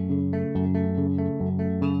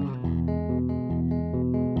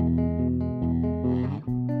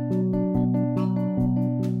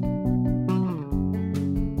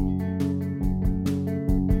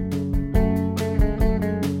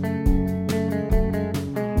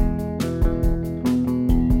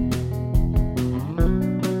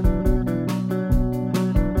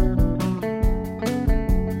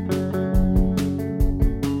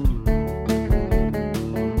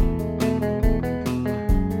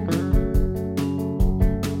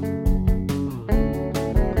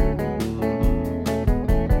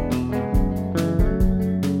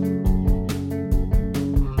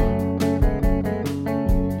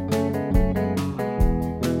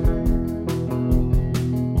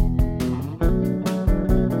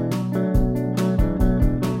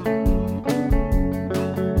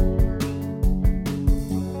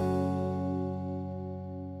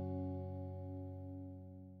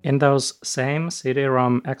 In those same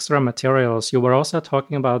CD-ROM extra materials, you were also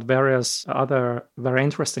talking about various other very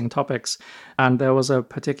interesting topics, and there was a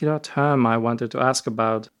particular term I wanted to ask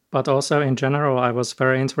about. But also in general, I was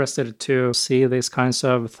very interested to see these kinds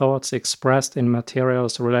of thoughts expressed in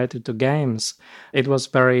materials related to games. It was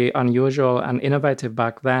very unusual and innovative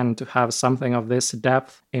back then to have something of this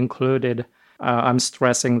depth included. I'm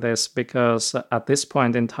stressing this because at this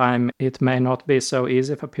point in time, it may not be so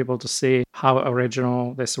easy for people to see how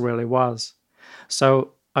original this really was.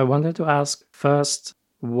 So I wanted to ask first,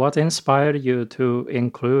 what inspired you to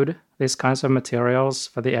include these kinds of materials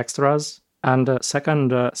for the extras? And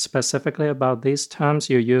second, specifically about these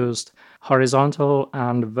terms you used, horizontal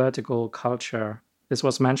and vertical culture. This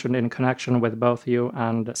was mentioned in connection with both you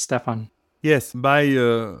and Stéphane. Yes, by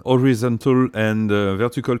horizontal and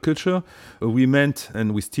vertical culture, we meant,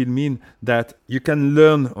 and we still mean, that you can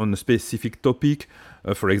learn on a specific topic,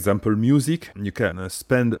 for example, music. You can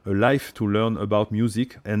spend a life to learn about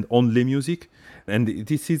music and only music. And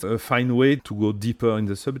this is a fine way to go deeper in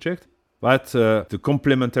the subject. But the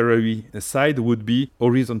complementary side would be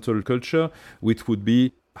horizontal culture, which would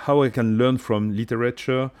be how I can learn from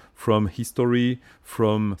literature, from history,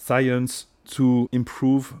 from science to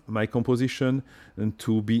improve my composition and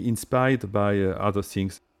to be inspired by other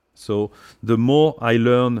things. So the more I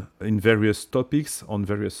learn in various topics, on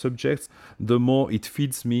various subjects, the more it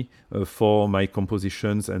feeds me for my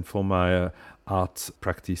compositions and for my art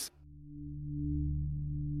practice.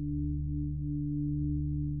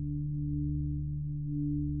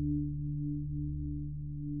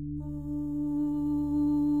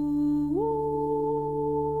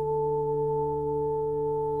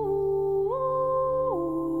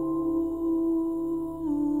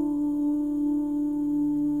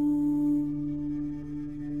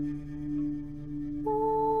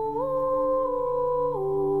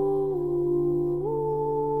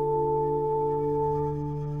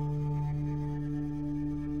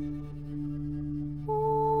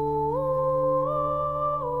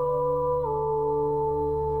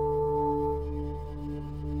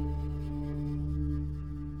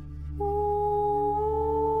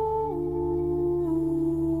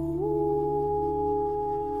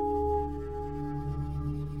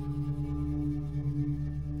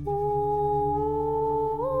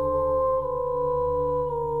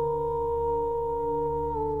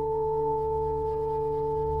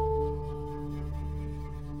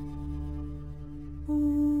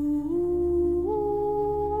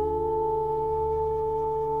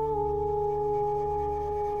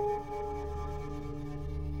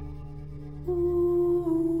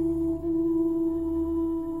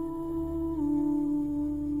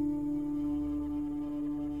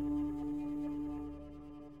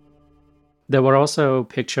 There were also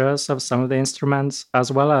pictures of some of the instruments,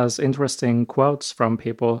 as well as interesting quotes from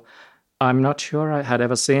people. I'm not sure I had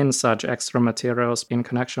ever seen such extra materials in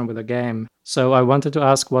connection with the game. So I wanted to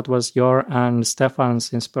ask, what was your and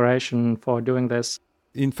Stéphane's inspiration for doing this?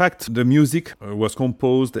 In fact, the music was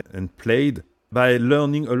composed and played by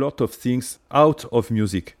learning a lot of things out of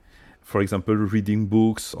music. For example, reading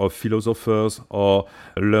books of philosophers or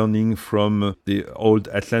learning from the old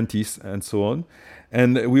Atlantis and so on.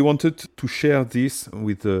 And we wanted to share this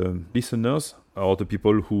with the listeners or the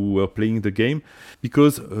people who were playing the game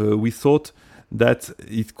because we thought that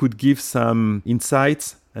it could give some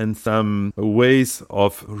insights and some ways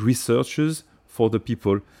of researches for the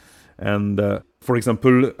people. And for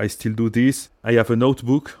example, I still do this. I have a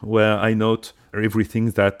notebook where I note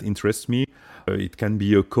everything that interests me. It can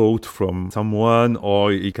be a quote from someone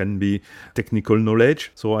or it can be technical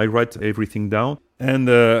knowledge. So I write everything down.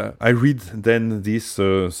 And I read then this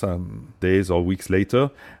some days or weeks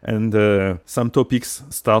later, and some topics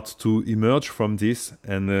start to emerge from this,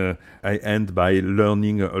 and I end by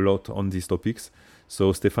learning a lot on these topics.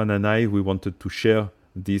 So Stéphane and I, we wanted to share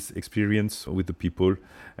this experience with the people,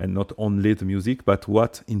 and not only the music, but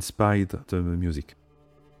what inspired the music.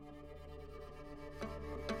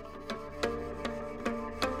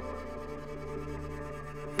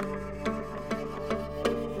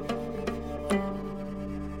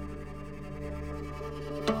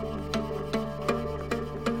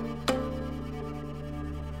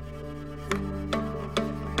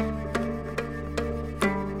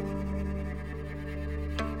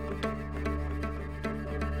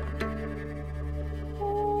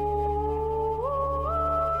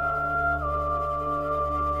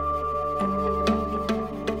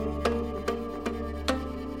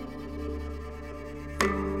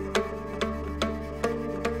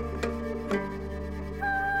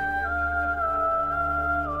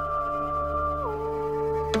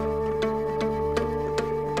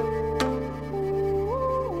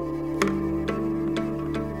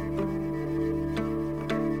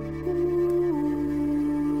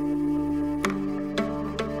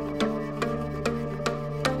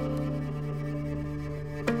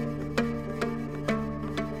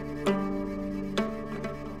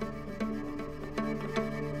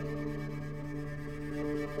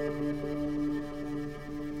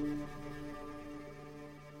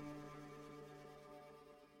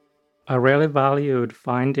 I really valued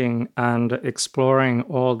finding and exploring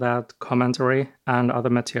all that commentary and other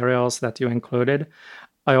materials that you included.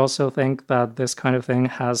 I also think that this kind of thing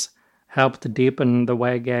has helped deepen the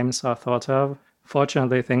way games are thought of.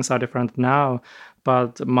 Fortunately, things are different now,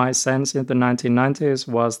 but my sense in the 1990s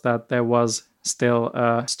was that there was still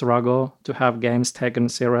a struggle to have games taken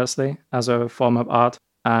seriously as a form of art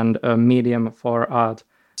and a medium for art.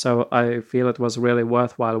 So I feel it was really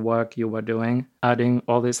worthwhile work you were doing, adding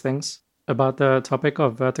all these things. About the topic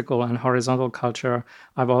of vertical and horizontal culture,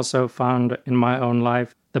 I've also found in my own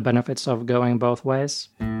life the benefits of going both ways.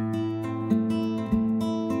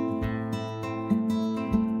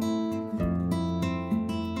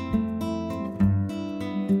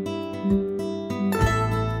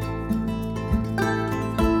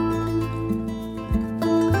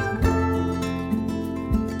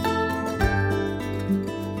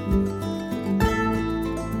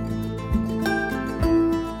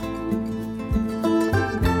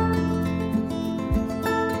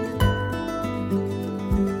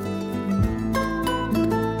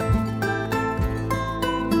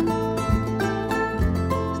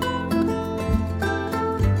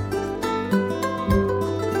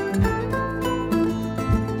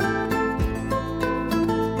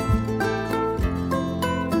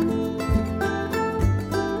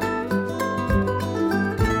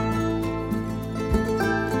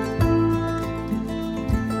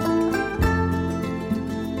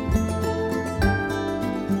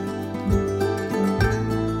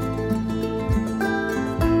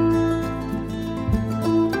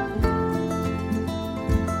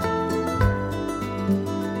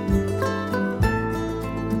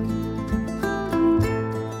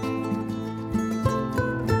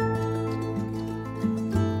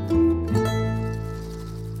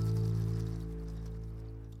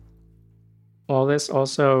 this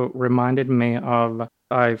also reminded me of,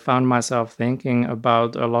 I found myself thinking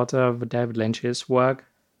about a lot of David Lynch's work.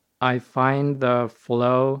 I find the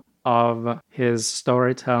flow of his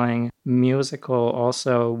storytelling musical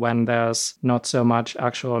also when there's not so much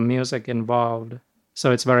actual music involved.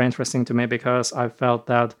 So it's very interesting to me because I felt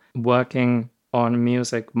that working on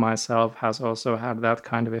music myself has also had that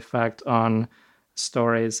kind of effect on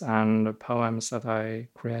stories and poems that I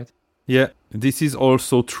create. Yeah, this is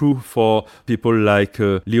also true for people like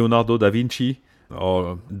Leonardo da Vinci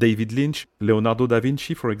or David Lynch. Leonardo da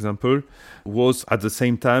Vinci, for example, was at the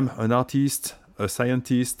same time an artist, a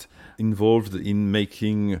scientist, involved in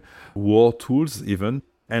making war tools even.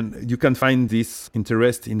 And you can find this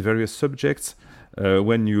interest in various subjects.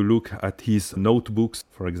 When you look at his notebooks,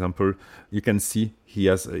 for example, you can see he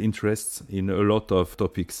has interests in a lot of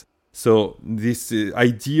topics. So this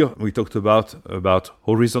idea we talked about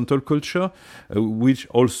horizontal culture, which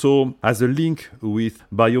also has a link with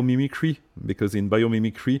biomimicry, because in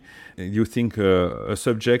biomimicry, you think a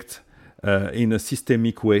subject in a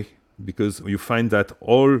systemic way, because you find that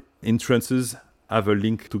all entrances have a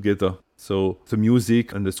link together. So the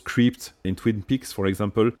music and the script in Twin Peaks, for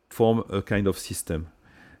example, form a kind of system.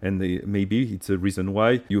 And maybe it's a reason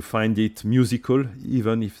why you find it musical,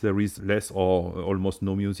 even if there is less or almost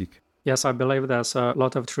no music. Yes, I believe there's a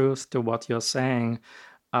lot of truth to what you're saying.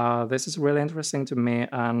 This is really interesting to me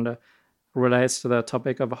and relates to the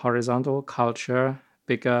topic of horizontal culture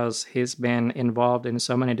because he's been involved in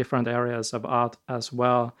so many different areas of art as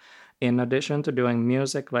well. In addition to doing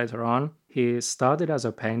music later on, he started as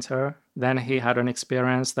a painter. Then he had an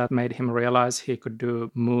experience that made him realize he could do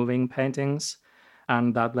moving paintings,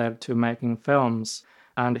 and that led to making films.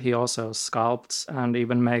 And he also sculpts and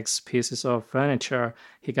even makes pieces of furniture.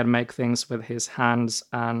 He can make things with his hands.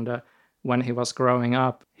 And when he was growing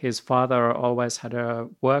up, his father always had a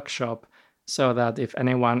workshop so that if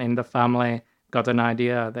anyone in the family got an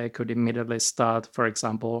idea, they could immediately start, for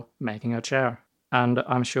example, making a chair. And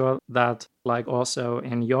I'm sure that, like also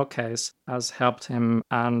in your case, has helped him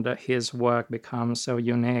and his work become so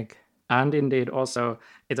unique. And indeed also,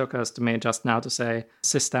 it occurs to me just now to say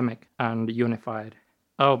systemic and unified.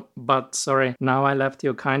 Oh, but sorry, now I left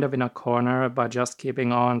you kind of in a corner by just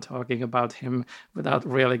keeping on talking about him without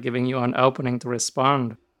really giving you an opening to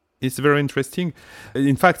respond. It's very interesting.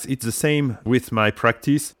 In fact, it's the same with my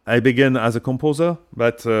practice. I began as a composer,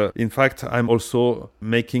 but in fact, I'm also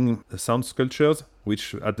making sound sculptures,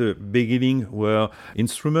 which at the beginning were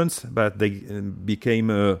instruments, but they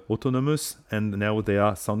became autonomous, and now they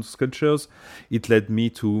are sound sculptures. It led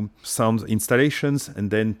me to sound installations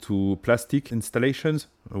and then to plastic installations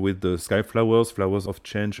with the sky flowers, flowers of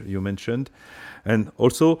change you mentioned. And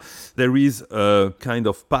also, there is a kind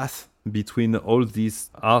of path between all these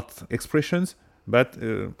art expressions, but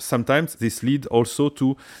sometimes this leads also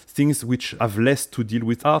to things which have less to deal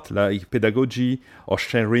with art, like pedagogy or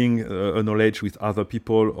sharing a knowledge with other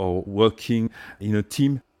people or working in a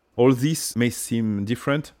team. All this may seem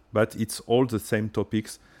different, but it's all the same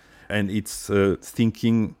topics, and it's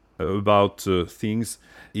thinking about things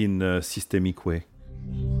in a systemic way.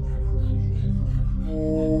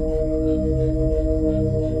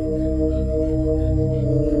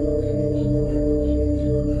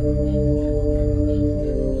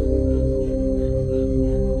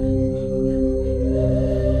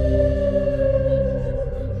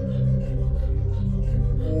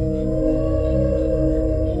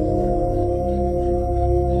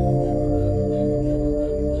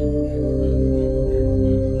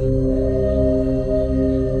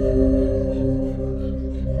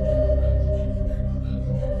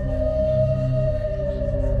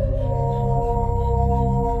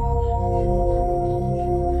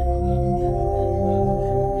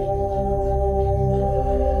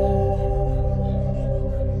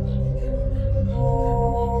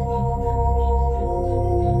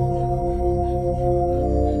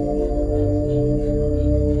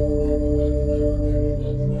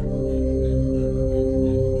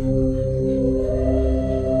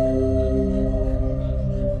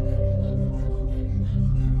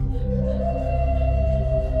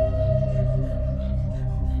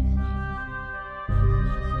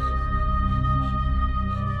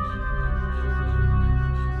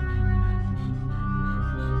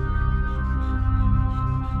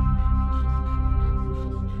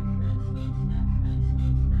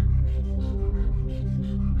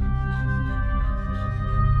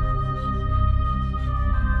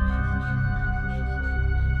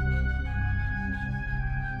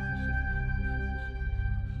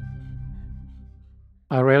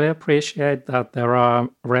 I really appreciate that there are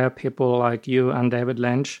rare people like you and David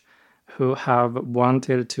Lynch who have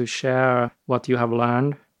wanted to share what you have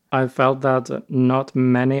learned. I felt that not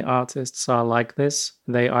many artists are like this.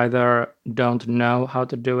 They either don't know how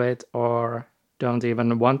to do it or don't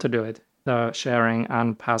even want to do it, the sharing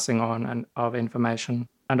and passing on of information.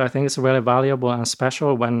 And I think it's really valuable and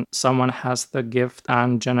special when someone has the gift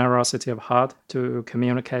and generosity of heart to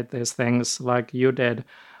communicate these things like you did,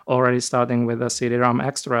 already starting with the CD-ROM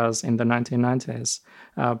extras in the 1990s,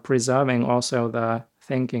 preserving also the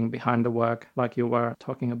thinking behind the work like you were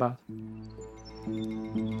talking about.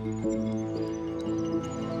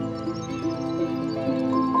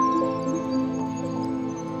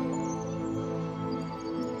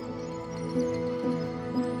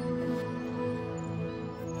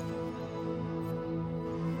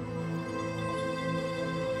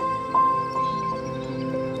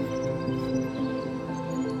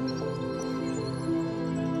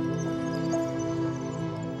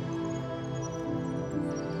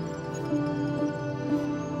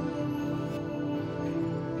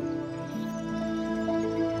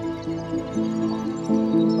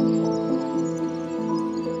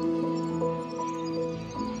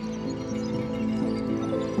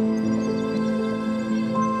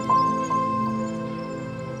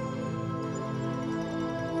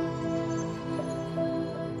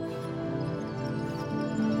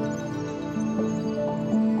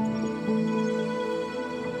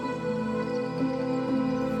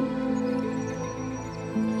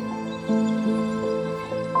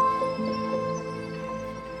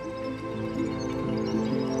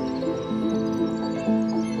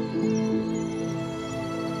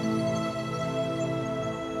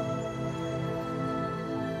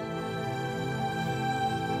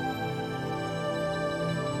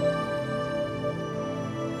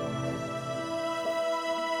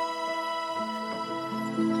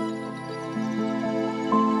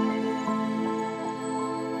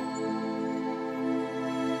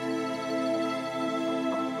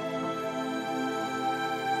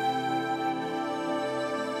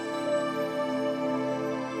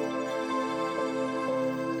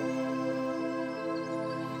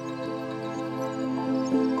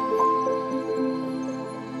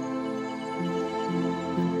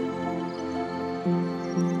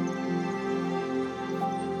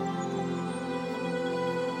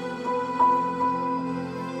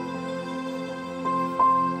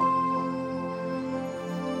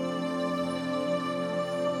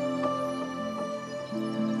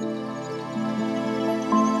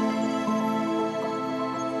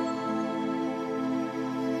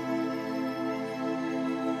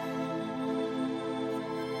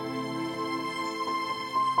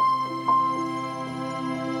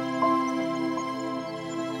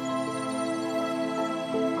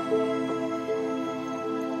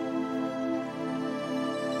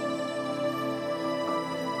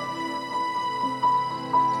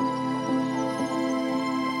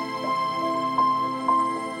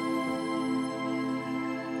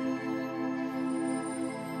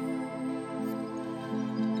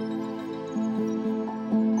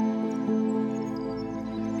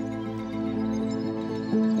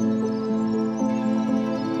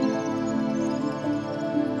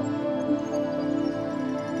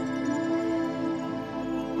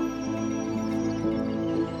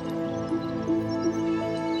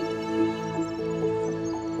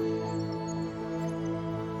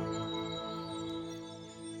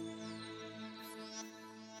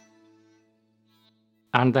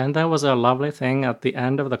 And then there was a lovely thing at the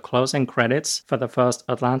end of the closing credits for the first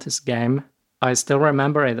Atlantis game. I still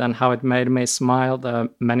remember it and how it made me smile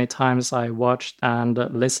the many times I watched and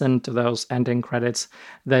listened to those ending credits.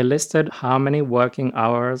 They listed how many working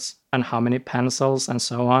hours and how many pencils and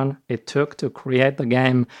so on it took to create the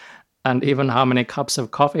game, and even how many cups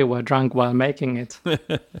of coffee were drunk while making it.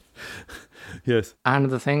 Yes.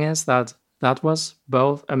 And the thing is that was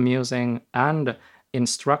both amusing and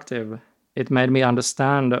instructive. It made me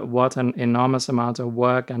understand what an enormous amount of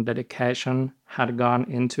work and dedication had gone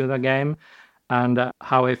into the game, and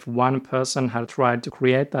how if one person had tried to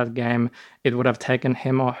create that game, it would have taken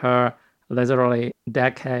him or her literally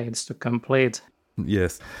decades to complete.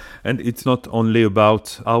 Yes, and it's not only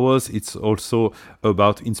about hours, it's also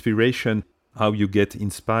about inspiration, how you get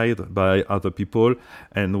inspired by other people.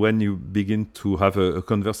 And when you begin to have a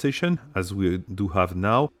conversation, as we do have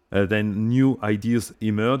now, then new ideas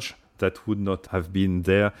emerge that would not have been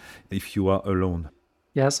there if you are alone.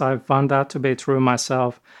 Yes, I've found that to be true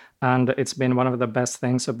myself, and it's been one of the best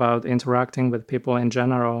things about interacting with people in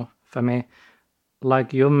general for me.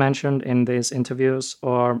 Like you mentioned in these interviews,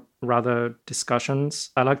 or rather discussions,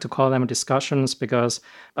 I like to call them discussions because,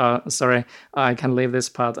 sorry, I can leave this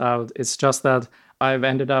part out. It's just that I've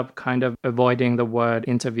ended up kind of avoiding the word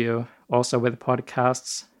interview also with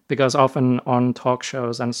podcasts, because often on talk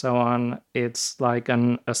shows and so on, it's like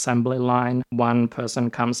an assembly line. One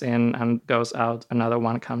person comes in and goes out, another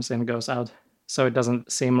one comes in, goes out. So it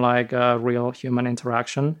doesn't seem like a real human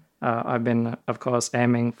interaction. I've been, of course,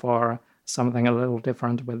 aiming for something a little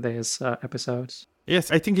different with these episodes.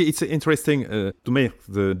 Yes, I think it's interesting to make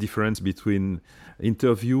the difference between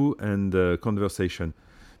interview and conversation.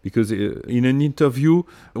 Because in an interview,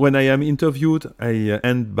 when I am interviewed, I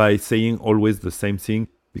end by saying always the same thing,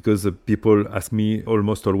 because people ask me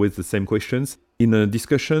almost always the same questions. In a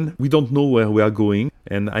discussion, we don't know where we are going,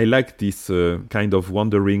 and I like this kind of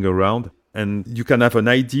wandering around. And you can have an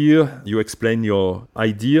idea, you explain your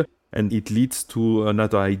idea, and it leads to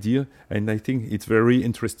another idea. And I think it's very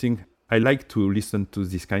interesting. I like to listen to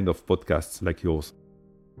this kind of podcasts like yours.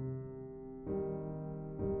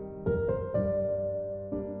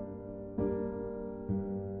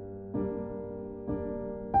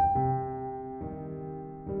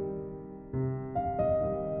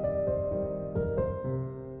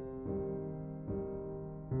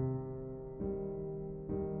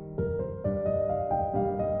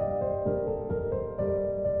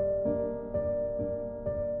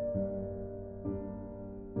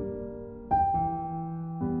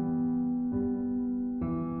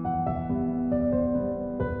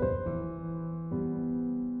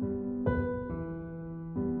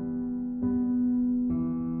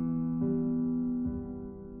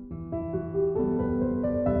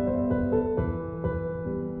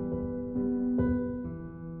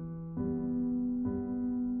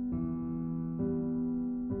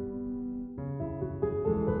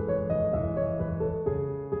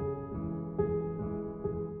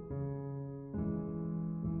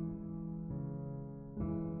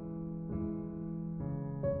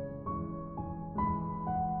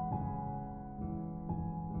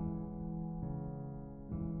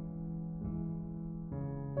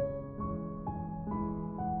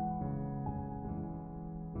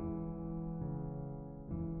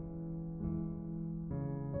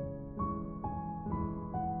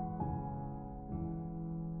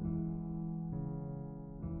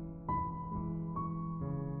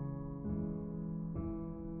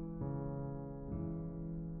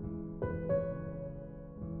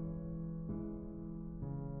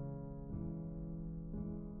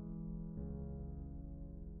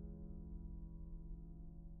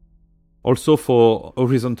 Also for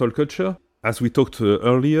horizontal culture, as we talked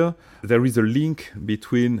earlier, there is a link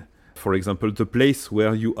between, for example, the place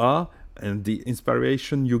where you are and the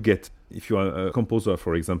inspiration you get if you are a composer,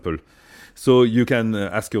 for example. So you can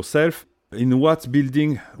ask yourself, in what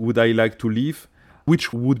building would I like to live?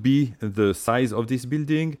 Which would be the size of this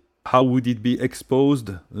building? How would it be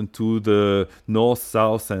exposed to the north,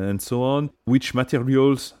 south, and so on? Which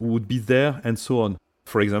materials would be there, and so on?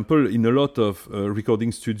 For example, in a lot of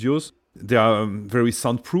recording studios, they are very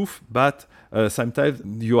soundproof, but sometimes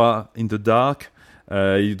you are in the dark,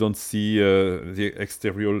 you don't see the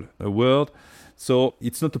exterior world. So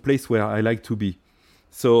it's not a place where I like to be.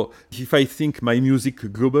 So if I think my music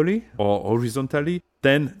globally or horizontally,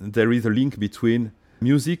 then there is a link between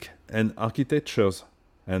music and architectures.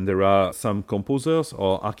 And there are some composers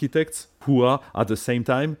or architects who are at the same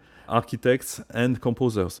time architects and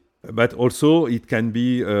composers. But also it can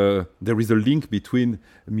be, there is a link between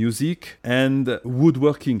music and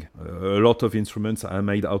woodworking. A lot of instruments are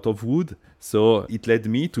made out of wood. So it led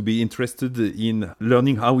me to be interested in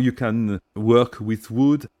learning how you can work with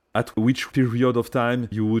wood, at which period of time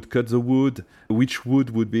you would cut the wood, which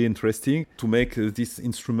wood would be interesting to make this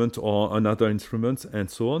instrument or another instrument,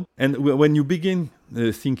 and so on. And when you begin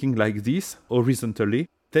thinking like this, horizontally,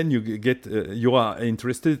 then you are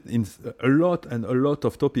interested in a lot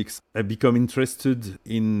of topics. I become interested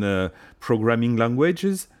in programming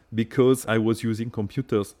languages because I was using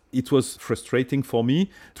computers. It was frustrating for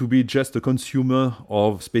me to be just a consumer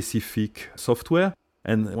of specific software.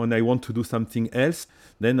 And when I want to do something else,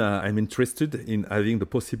 then I'm interested in having the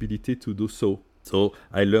possibility to do so. So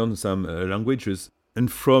I learned some languages. And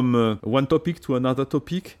from one topic to another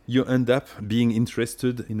topic, you end up being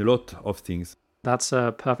interested in a lot of things. That's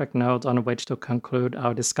a perfect note on which to conclude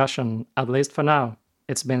our discussion, at least for now.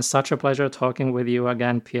 It's been such a pleasure talking with you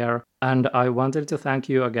again, Pierre, and I wanted to thank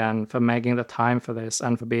you again for making the time for this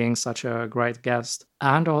and for being such a great guest.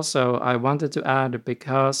 And also, I wanted to add,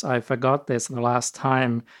 because I forgot this the last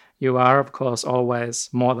time, you are, of course, always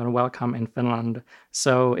more than welcome in Finland.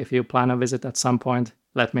 So if you plan a visit at some point,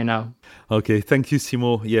 let me know. Okay, thank you,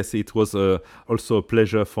 Simo. Yes, it was also a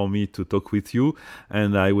pleasure for me to talk with you,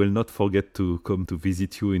 and I will not forget to come to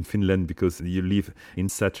visit you in Finland because you live in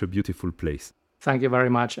such a beautiful place. Thank you very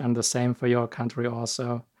much, and the same for your country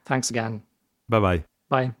also. Thanks again. Bye-bye.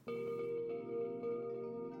 Bye.